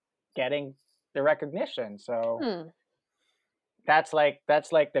are getting the recognition. So Hmm. that's like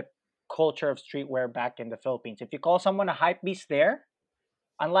the culture of streetwear back in the Philippines. If you call someone a hype beast there,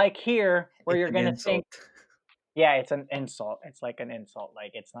 unlike here where It's you're an gonna think, insult. yeah, it's an insult. It's like an insult.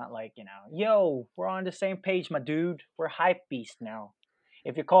 Like it's not like, yo, we're on the same page, my dude. We're hype beast now.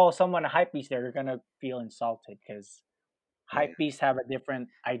 If you call someone a hype beast there, you're gonna feel insulted because Yeah. hype beasts have a different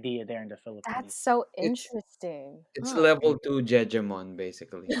idea there in the That's Philippines. so It's interesting. it's Huh. level 2 Jejemon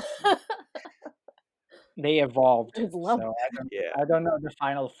basically. They evolved, I love so Yeah. I don't know the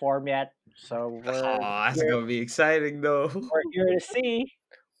final form yet. So Oh, that's here gonna be exciting though. we're here to see.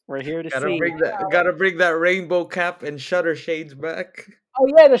 We're here to see. Gotta bring that rainbow cap and shutter shades back. Oh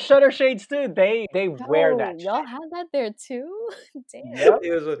yeah, the shutter shades too. They wear Oh, that y'all shit. had that there too? Damn. Yep.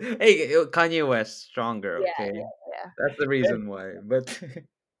 Kanye West stronger, Yeah, okay? yeah, That's the reason why. But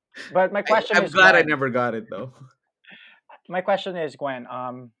But my question I'm is, glad I Gwen. never got it though. My question is, Gwen.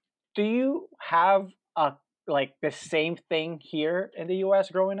 Do you have a like the same thing here in the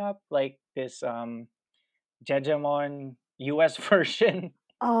U.S. growing up, like this Jejemon U.S. version?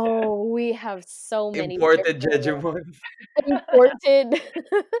 Oh, we have so many Imported different ones. Jejemon. Imported.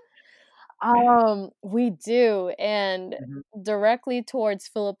 We do, and Mhm. directly towards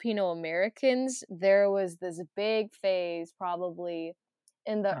Filipino Americans, there was this big phase probably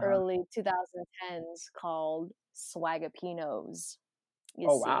in the Uh-huh. early 2010s called Swagapinos, you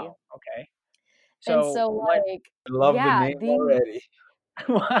Oh see. wow. Okay. And So so, what? like, I love the yeah, name already.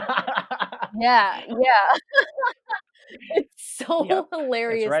 yeah, it's Yep, so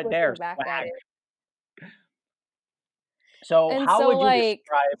it's hilarious right there. looking back at Swag. it. So And how so, would you like,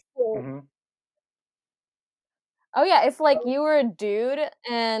 describe? so Mhm. oh, yeah, if, like, you were a dude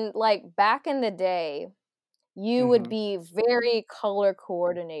and, like, back in the day, you would Mhm. be very color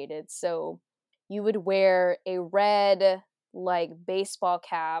coordinated. So you would wear a red, like, baseball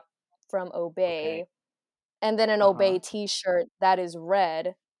cap from Okay. Obey, and then an Uh huh. Obey t-shirt that is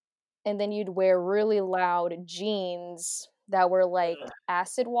red, and then you'd wear really loud jeans that were, like,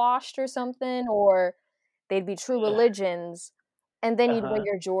 acid washed or something, or they'd be True Religions, and then Uh you'd wear huh.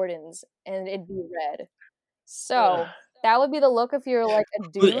 your Jordans, and it'd be red. So, that would be the look if you're, like, a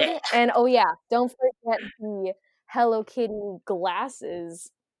dude, and oh, yeah, don't forget the Hello Kitty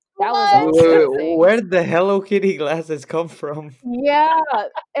glasses. That was What? also a thing. Where did the Hello Kitty glasses come from? Yeah,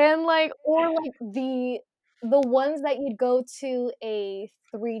 and, like or, like, the ones that you'd go to a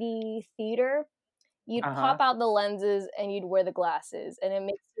 3D theater, you'd Uh pop huh. out the lenses and you'd wear the glasses, and it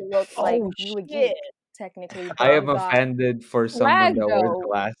makes you look like Oh you a shit! geek, technically, but I you am got offended for someone swag, that wears though.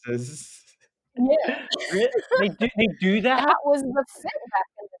 glasses. Yeah, They do that? that was the fit back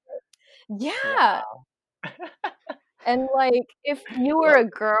in the day. Yeah. Wow. And, like, if you were a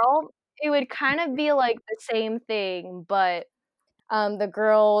girl, it would kind of be, like, the same thing, but, the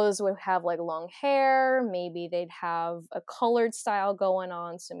girls would have, like, long hair, maybe they'd have a colored style going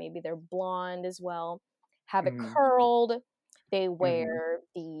on, so maybe they're blonde as well, have it Mhm. curled, they Mhm. wear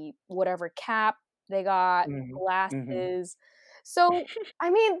the whatever cap they got, Mhm. Mhm. glasses. So, I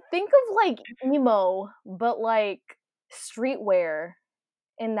mean, think of, like, emo, but, like, streetwear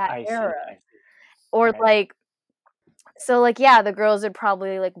in that I era, see. I see. or, Okay. like so, like, yeah, the girls would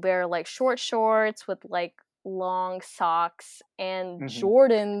probably, like, wear, like, short shorts with, like, long socks and Mhm.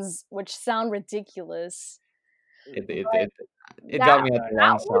 Jordans, which sound ridiculous, It but it it it that got me at the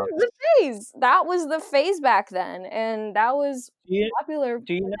that long was socks. the phase. That was the phase back then, and that was Do you popular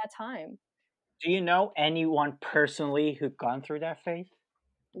do you for know that time. do you know anyone personally who gone through that phase?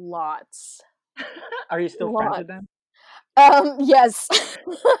 Lots. Are you still friends Lot. with them? Yes.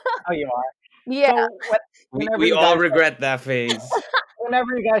 Oh, you are. Yeah. So We whenever we you all guys regret that phase.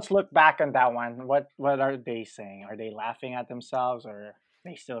 whenever you guys look back on that one, what are they saying? Are they laughing at themselves, or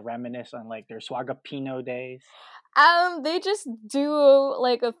they still reminisce on like their Swagapino days? They just do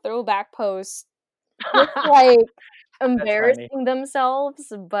like a throwback post, just like That's funny. embarrassing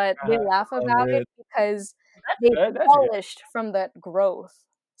themselves, but they Uh-huh. laugh Love about it it. because That's they good. That's good. polished from that growth.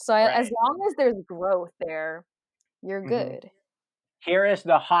 So as Right. long as there's growth there, you're Hmm. good. Here is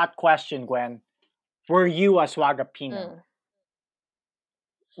the hot question, Gwen. Were you a Swagapino? Mm.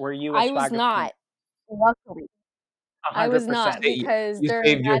 Were you a I was Swagapino? not. Luckily, A I hundred was You, not percent. sa- because you during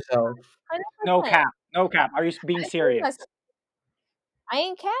saved that yourself. No 100%. cap. No cap. Are you being I saved serious? myself. I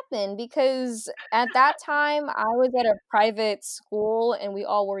ain't capping because at that time I was at a private school and we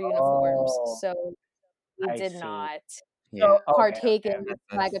all wore uniforms, Oh, so we I did see. not Yeah, So okay, partake okay. in the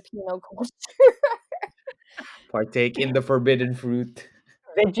that's Swagapino culture. partake in the forbidden fruit.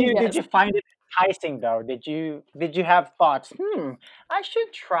 Did Yes. you find it enticing though? Did you have thoughts? I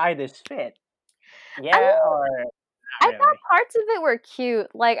should try this fit. I Yeah, mean, or I not really. thought parts of it were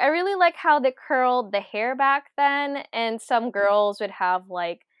cute. Like, I really like how they curled the hair back then, and some girls would have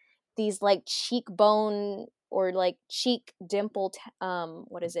like these like cheekbone or like cheek dimple,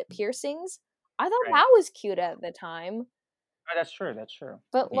 what is it, piercings. I thought Right. that was cute at the time. Oh, that's true. That's true.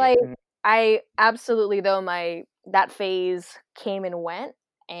 But Yeah. like, Mhm. I absolutely though my that phase came and went,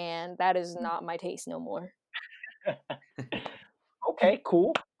 and that is not my taste no more. Okay,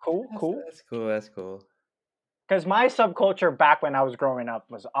 cool, cool, That's cool. that's cool. That's cool. Because my subculture back when I was growing up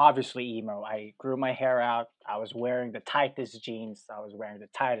was obviously emo. I grew my hair out. I was wearing the tightest jeans. I was wearing the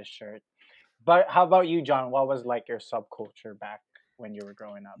tightest shirt. But how about you, John? What was like your subculture back when you were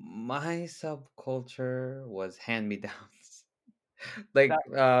growing up? My subculture was hand-me-downs.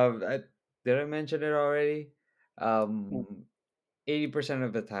 That, Did I mention it already? mm, 80%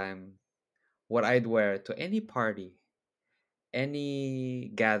 of the time, what I'd wear to any party, any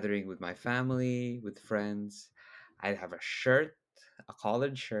gathering with my family, with friends, I'd have a shirt, a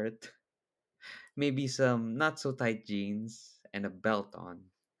collared shirt, maybe some not so tight jeans, and a belt on,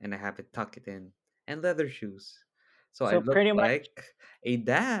 and I have it tuck it in, and leather shoes. So I so look like a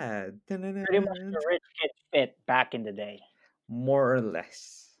dad. pretty much Dun-dun-dun. the rich kid fit back in the day. More or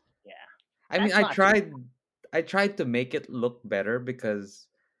less. Yeah, I mean, that's not too. I tried to make it look better because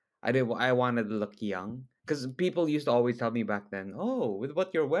I wanted to look young. Because people used to always tell me back then, "Oh, with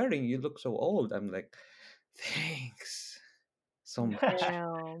what you're wearing, you look so old." I'm like, "Thanks so much."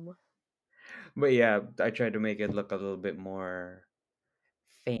 Damn. But yeah, I tried to make it look a little bit more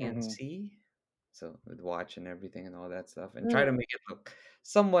Hmm. fancy. So with watch and everything and all that stuff, and try to Mm, make it look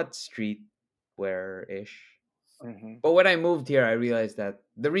somewhat streetwear ish. Hmm. But when I moved here, I realized that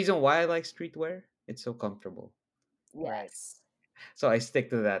the reason why I like streetwear, it's so comfortable. Right. yes. So I stick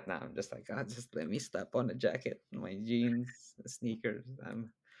to that now. I'm just like, just let me slap on a jacket, my jeans, sneakers.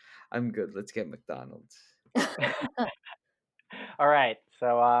 I'm good. Let's get McDonald's. All right.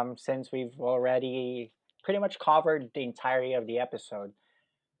 So since we've already pretty much covered the entirety of the episode,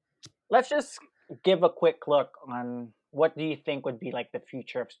 let's just give a quick look on what do you think would be like the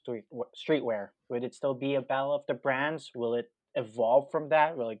future of streetwear? Would it still be a battle of the brands? Will it evolve from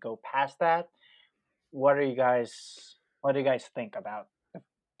that? Will it go past that? What are you guys? What do you guys think about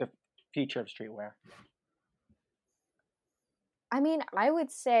the future of streetwear? I mean, I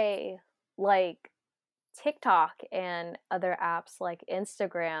would say like TikTok and other apps like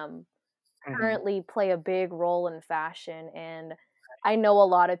Instagram Hmm. currently play a big role in fashion, and I know a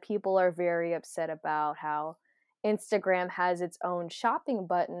lot of people are very upset about how Instagram has its own shopping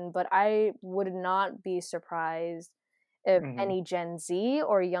button, but I would not be surprised if Hmm. any Gen Z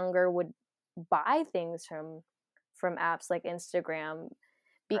or younger would buy things from apps like Instagram,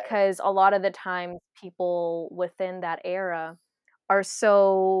 Right. because a lot of the times people within that era are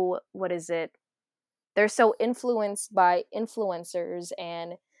so, what is it, they're so influenced by influencers,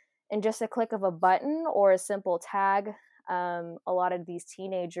 and in just a click of a button or a simple tag, a lot of these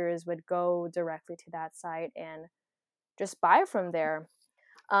teenagers would go directly to that site and just buy from there.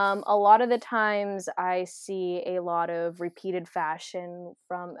 A lot of the times I see a lot of repeated fashion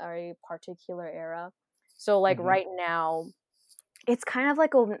from a particular era. So like Hmm. right now it's kind of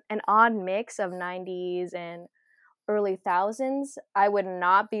like an odd mix of 90s and early thousands. I would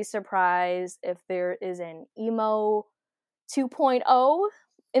not be surprised if there is an emo 2.0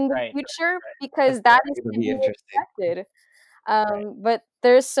 in the Right. future, That's because that is gonna to be be interesting. expected. Right. But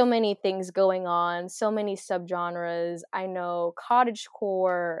there's so many things going on, so many subgenres. I know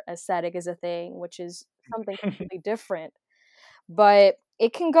cottagecore aesthetic is a thing, which is something completely different, but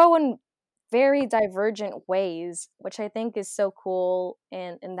it can go in very divergent ways, which I think is so cool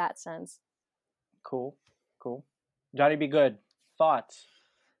in that sense. Cool, cool. Johnny, be good. Thoughts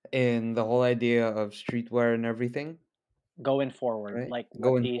In the whole idea of streetwear and everything, going forward. right? Like,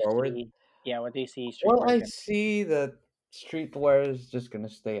 what do Going you forward. see? Yeah, what do you see Well, streetwear is I gonna see that streetwear is just gonna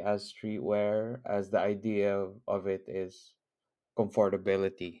stay as streetwear, as the idea of it is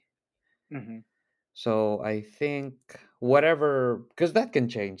comfortability. be? Mm-hmm. So I think whatever, because that can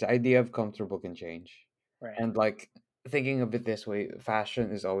change. The idea of comfortable can change, Right, and like thinking of it this way,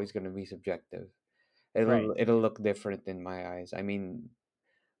 fashion is always gonna be subjective. right. It'll look different in my eyes. I mean,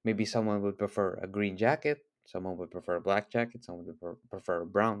 maybe someone would prefer a green jacket, someone would prefer a black jacket, someone would prefer a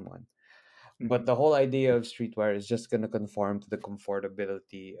brown one. But Mm-hmm. the whole idea of streetwear is just gonna conform to the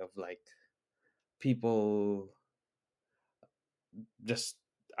comfortability of like people just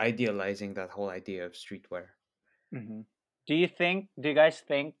idealizing that whole idea of streetwear. Mm-hmm. Do you guys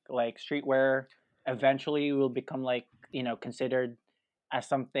think like streetwear eventually will become like, considered as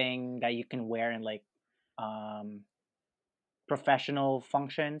something that you can wear in like um professional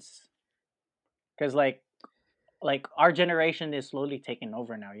functions? Because like our generation is slowly taking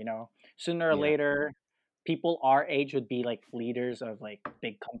over now, sooner or Yeah. later people our age would be like leaders of like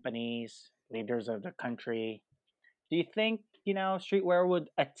big companies, leaders of the country. Do you think, streetwear would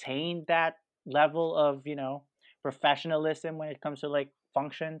attain that level of, professionalism when it comes to like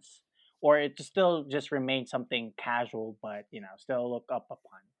functions? Or it still just remain something casual, but, still look up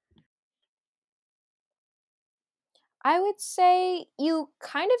upon? I would say you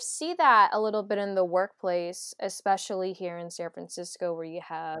kind of see that a little bit in the workplace, especially here in San Francisco, where you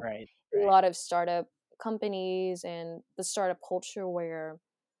have Right, a right. lot of startup companies and the startup culture where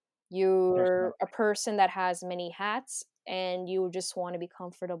There's no you're a person that has many hats and you just want to be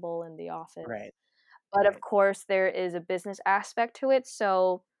comfortable in the office. right, But of right. course, there is a business aspect to it.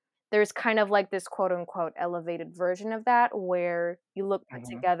 So there's kind of like this quote unquote elevated version of that where you look put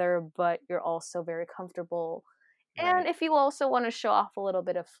Hmm. together, but you're also very comfortable. Right. And if you also want to show off a little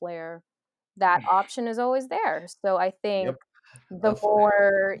bit of flair, that option is always there. So I think Yep. the A flare.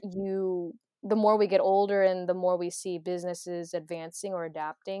 more you the more we get older and the more we see businesses advancing or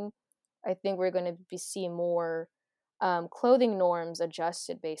adapting, I think we're going to be see more clothing norms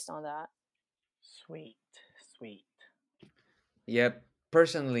adjusted based on that. Sweet, sweet. Yep.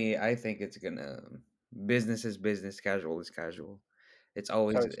 Personally, I think it's gonna business is business, casual is casual.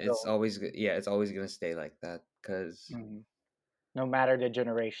 So it's still, Yeah, it's always gonna stay like that. Cause mhm, no matter the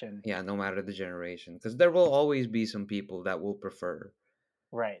generation. yeah, no matter the generation, because there will always be some people that will prefer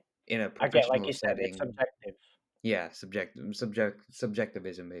Right. in a Again, like professional you said, it's setting. subjective. Yeah,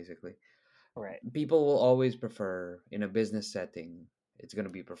 subjectivism basically. Right. People will always prefer in a business setting. It's gonna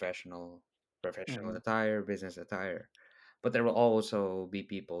be professional Hmm. attire, business attire. But there will also be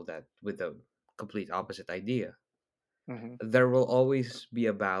people that with the complete opposite idea. Hmm. There will always be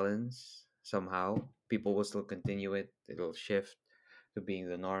a balance somehow. People will still continue it. It'll shift to being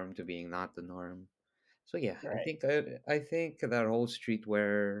the norm to being not the norm. So yeah, Right. I think that whole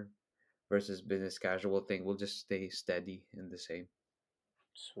streetwear versus business casual thing will just stay steady and the same.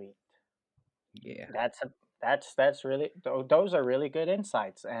 Sweet. Yeah. That's a, that's really those are really good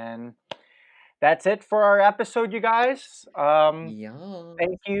insights, and that's it for our episode, you guys. Yeah.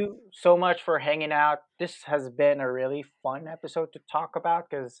 Thank you so much for hanging out. This has been a really fun episode to talk about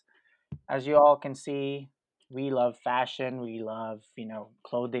because, as you all can see, we love fashion. We love,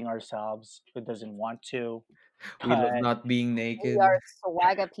 clothing ourselves. Who doesn't want to? We love But not being We naked. are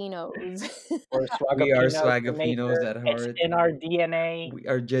swagapinos. we're We are Swagapinos for swagapinos nature. at It's heart. in our DNA. We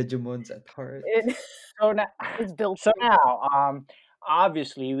are Jejemons at heart. It So now, is built so in. now,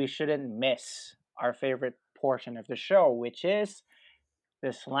 obviously, we shouldn't miss our favorite portion of the show, which is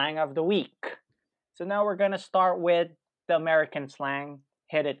the slang of the week. So now we're gonna start with the American slang.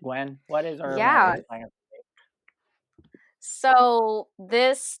 Hit it, Gwen. What is our Yeah. American Alright. slang? So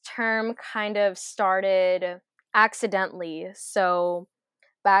this term kind of started accidentally. So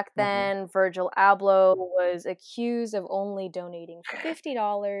back Mm-hmm. then, Virgil Abloh was accused of only donating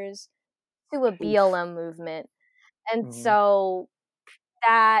 $50 to a Oof. BLM movement. And Mm-hmm. so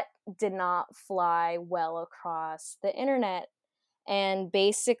that did not fly well across the internet. And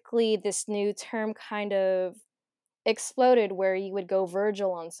basically, this new term kind of exploded where you would go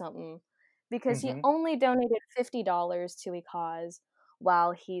Virgil on something because he Mm-hmm. only donated $50 to a cause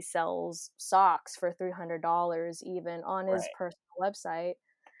while he sells socks for $300 even on his Right. personal website.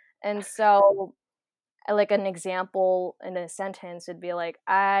 And so like an example in a sentence would be like,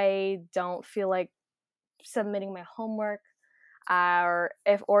 I don't feel like submitting my homework, or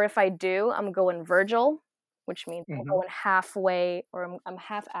if I do, I'm going Virgil, which means I'm Mm-hmm. going halfway, or I'm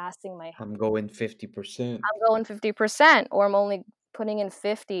half-assing my. I'm going 50%. I'm going 50%, or I'm only putting in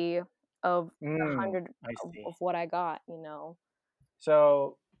 50 of the Mm, 100 I of, see. of what I got, you know.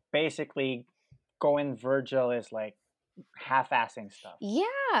 So basically, going Virgil is like half-assing stuff.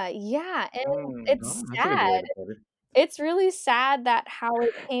 Yeah, yeah, and Mm. it's Oh, that's a good way sad. to put it. It's really sad that how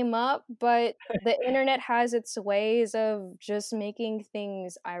it came up, but the internet has its ways of just making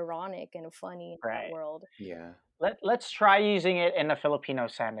things ironic and funny in that Right. world. Yeah. Let's try using it in a Filipino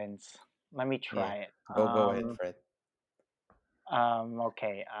sentence. Let me Yeah. try it. Go ahead, Fred.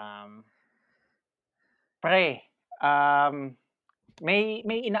 Okay. Pre,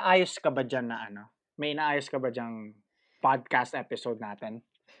 may inaayos ka ba diyan na ano? May inaayos ka ba diyang podcast episode natin?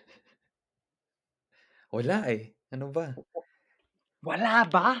 Wala eh. Ano ba? Wala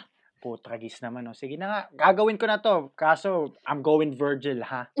ba? Putragis naman, oh. Sige na nga, gagawin ko na 'to. Kaso I'm going Virgil,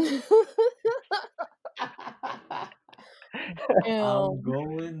 ha? I'm Damn.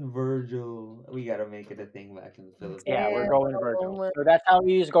 going Virgil. We gotta make it a thing back in the Philippines. Yeah, we're going Virgil. Damn. So that's how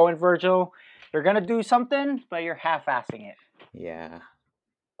we use going Virgil. You're gonna do something, but you're half-assing it. Yeah.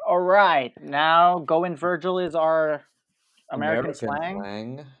 All right, now going Virgil is our American American slang.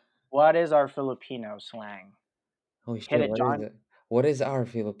 slang. What is our Filipino slang? Oh Hit shit, it, what is John. it? What is our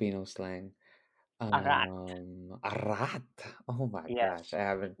Filipino slang? Arat. Arat. Oh my gosh, Yes. I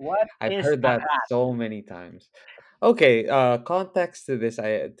haven't. What I've is heard that arat? so many times. Okay, context to this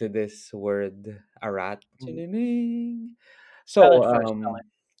to this word arat. Mm. Chinining. Spell So it first. Spell it.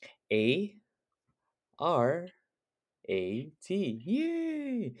 ARAT.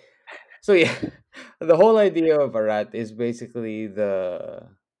 Yay! So yeah, the whole idea of arat is basically the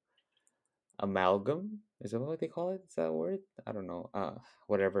amalgam. Is that what they call it? Is that a word? I don't know.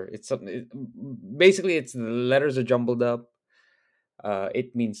 Whatever. It's something. Basically, it's the letters are jumbled up.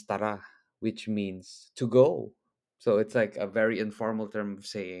 It means tara, which means to go. So it's like a very informal term of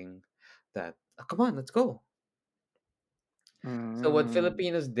saying that, "Ah, come on, let's go." So what Mm.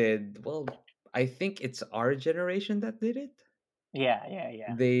 Filipinos did, well, I think it's our generation that did it. Yeah, yeah,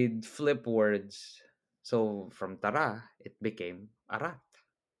 yeah. They'd flip words. So from tara, it became arat.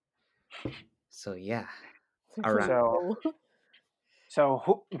 So yeah, arat.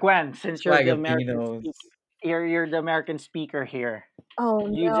 So, Gwen, since you're Swag the of American speaker, Pinos. you're the American speaker here. Oh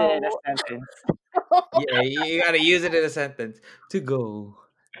Use it in a no. sentence. Yeah, you gotta use it in a sentence. To go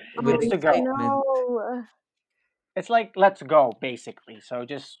with It's Oh to go. excitement. no. It's like let's go, basically. So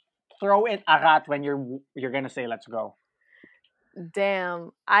just throw in arat when you're gonna say let's go.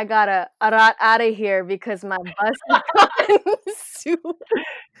 Damn. I gotta arat out of here because my bus is coming soon.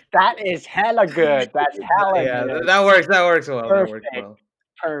 That is hella good. That's hella Yeah, good. that works. That works well. That works Perfect. well.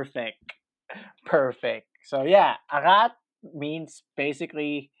 Perfect. Perfect. So yeah, arat means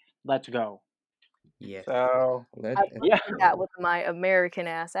basically let's go. Yes. So I Let it yeah, butchered that go. with my American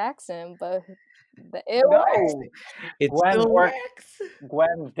ass accent, but it works. no, It Gwen still worked. works.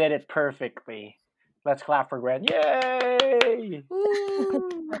 Gwen did it perfectly. Let's clap for Gwen. Yay!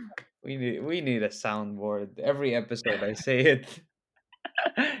 Woo. We need a soundboard. Every episode I say it.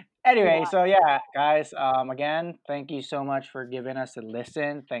 Anyway, so yeah, guys, again, thank you so much for giving us a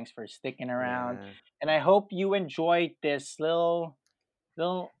listen. Thanks for sticking around. Yeah. And I hope you enjoyed this little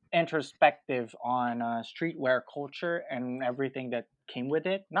introspective on streetwear culture and everything that came with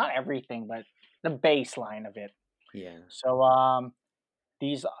it. Not everything, but the baseline of it. Yeah. So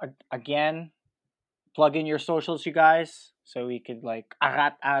these again, plug in your socials, you guys, so we could like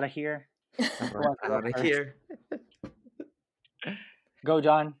arat out of here. Who wants to go Out of first? here. Go,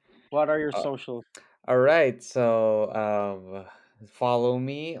 John. What are your Uh, socials? all right. So follow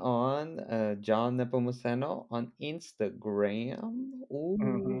me on John Nepomuceno on Instagram.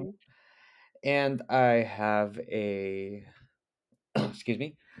 Mm-hmm. Ooh. And I have a excuse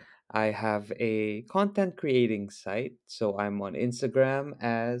me. I have a content creating site. So I'm on Instagram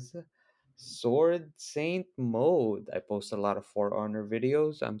as Sword Saint Mode. I post a lot of For Honor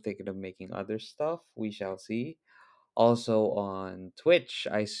videos. I'm thinking of making other stuff. We shall see. Also on Twitch,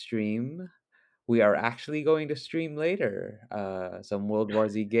 I stream. We are actually going to stream later. Some World War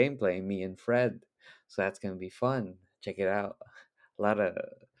Z gameplay, me and Fred. So that's gonna be fun. Check it out. A lot of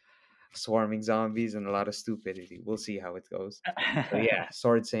swarming zombies and a lot of stupidity. We'll see how it goes. So yeah,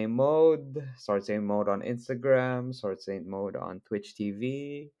 Sword Saint Mode on Instagram, Sword Saint Mode on Twitch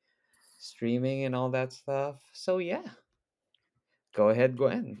TV, streaming and all that stuff. So yeah, go ahead,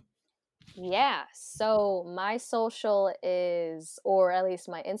 Gwen. Yeah. So my social is, or at least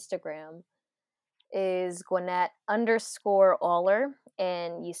my Instagram, is Gwinnett_Aller,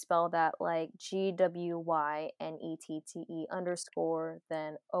 and you spell that like GWYNETTE underscore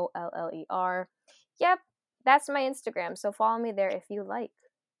then OLLER. Yep, that's my Instagram. So follow me there if you like.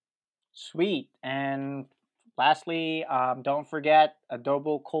 Sweet. And lastly, don't forget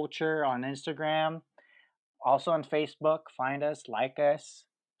Adobo Culture on Instagram, also on Facebook. Find us, like us,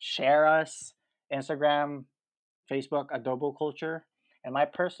 share us. Instagram, Facebook, Adobo Culture. And my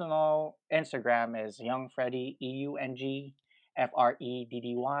personal Instagram is Young Freddy, EUNGFREDDY.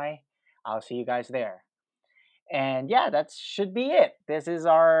 I'll see you guys there. And yeah, that should be it. This is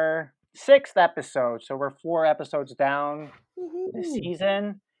our sixth episode. So we're 4 episodes down this Woohoo!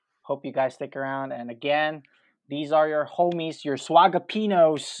 season. Hope you guys stick around. And again, these are your homies, your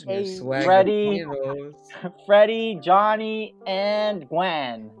Swagapinos, Your Hey, Freddie, swagapinos. Freddie, Johnny, and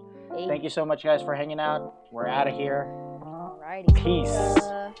Gwen. hey, Thank you so much, guys, for hanging out. We're out of here. alrighty. Peace.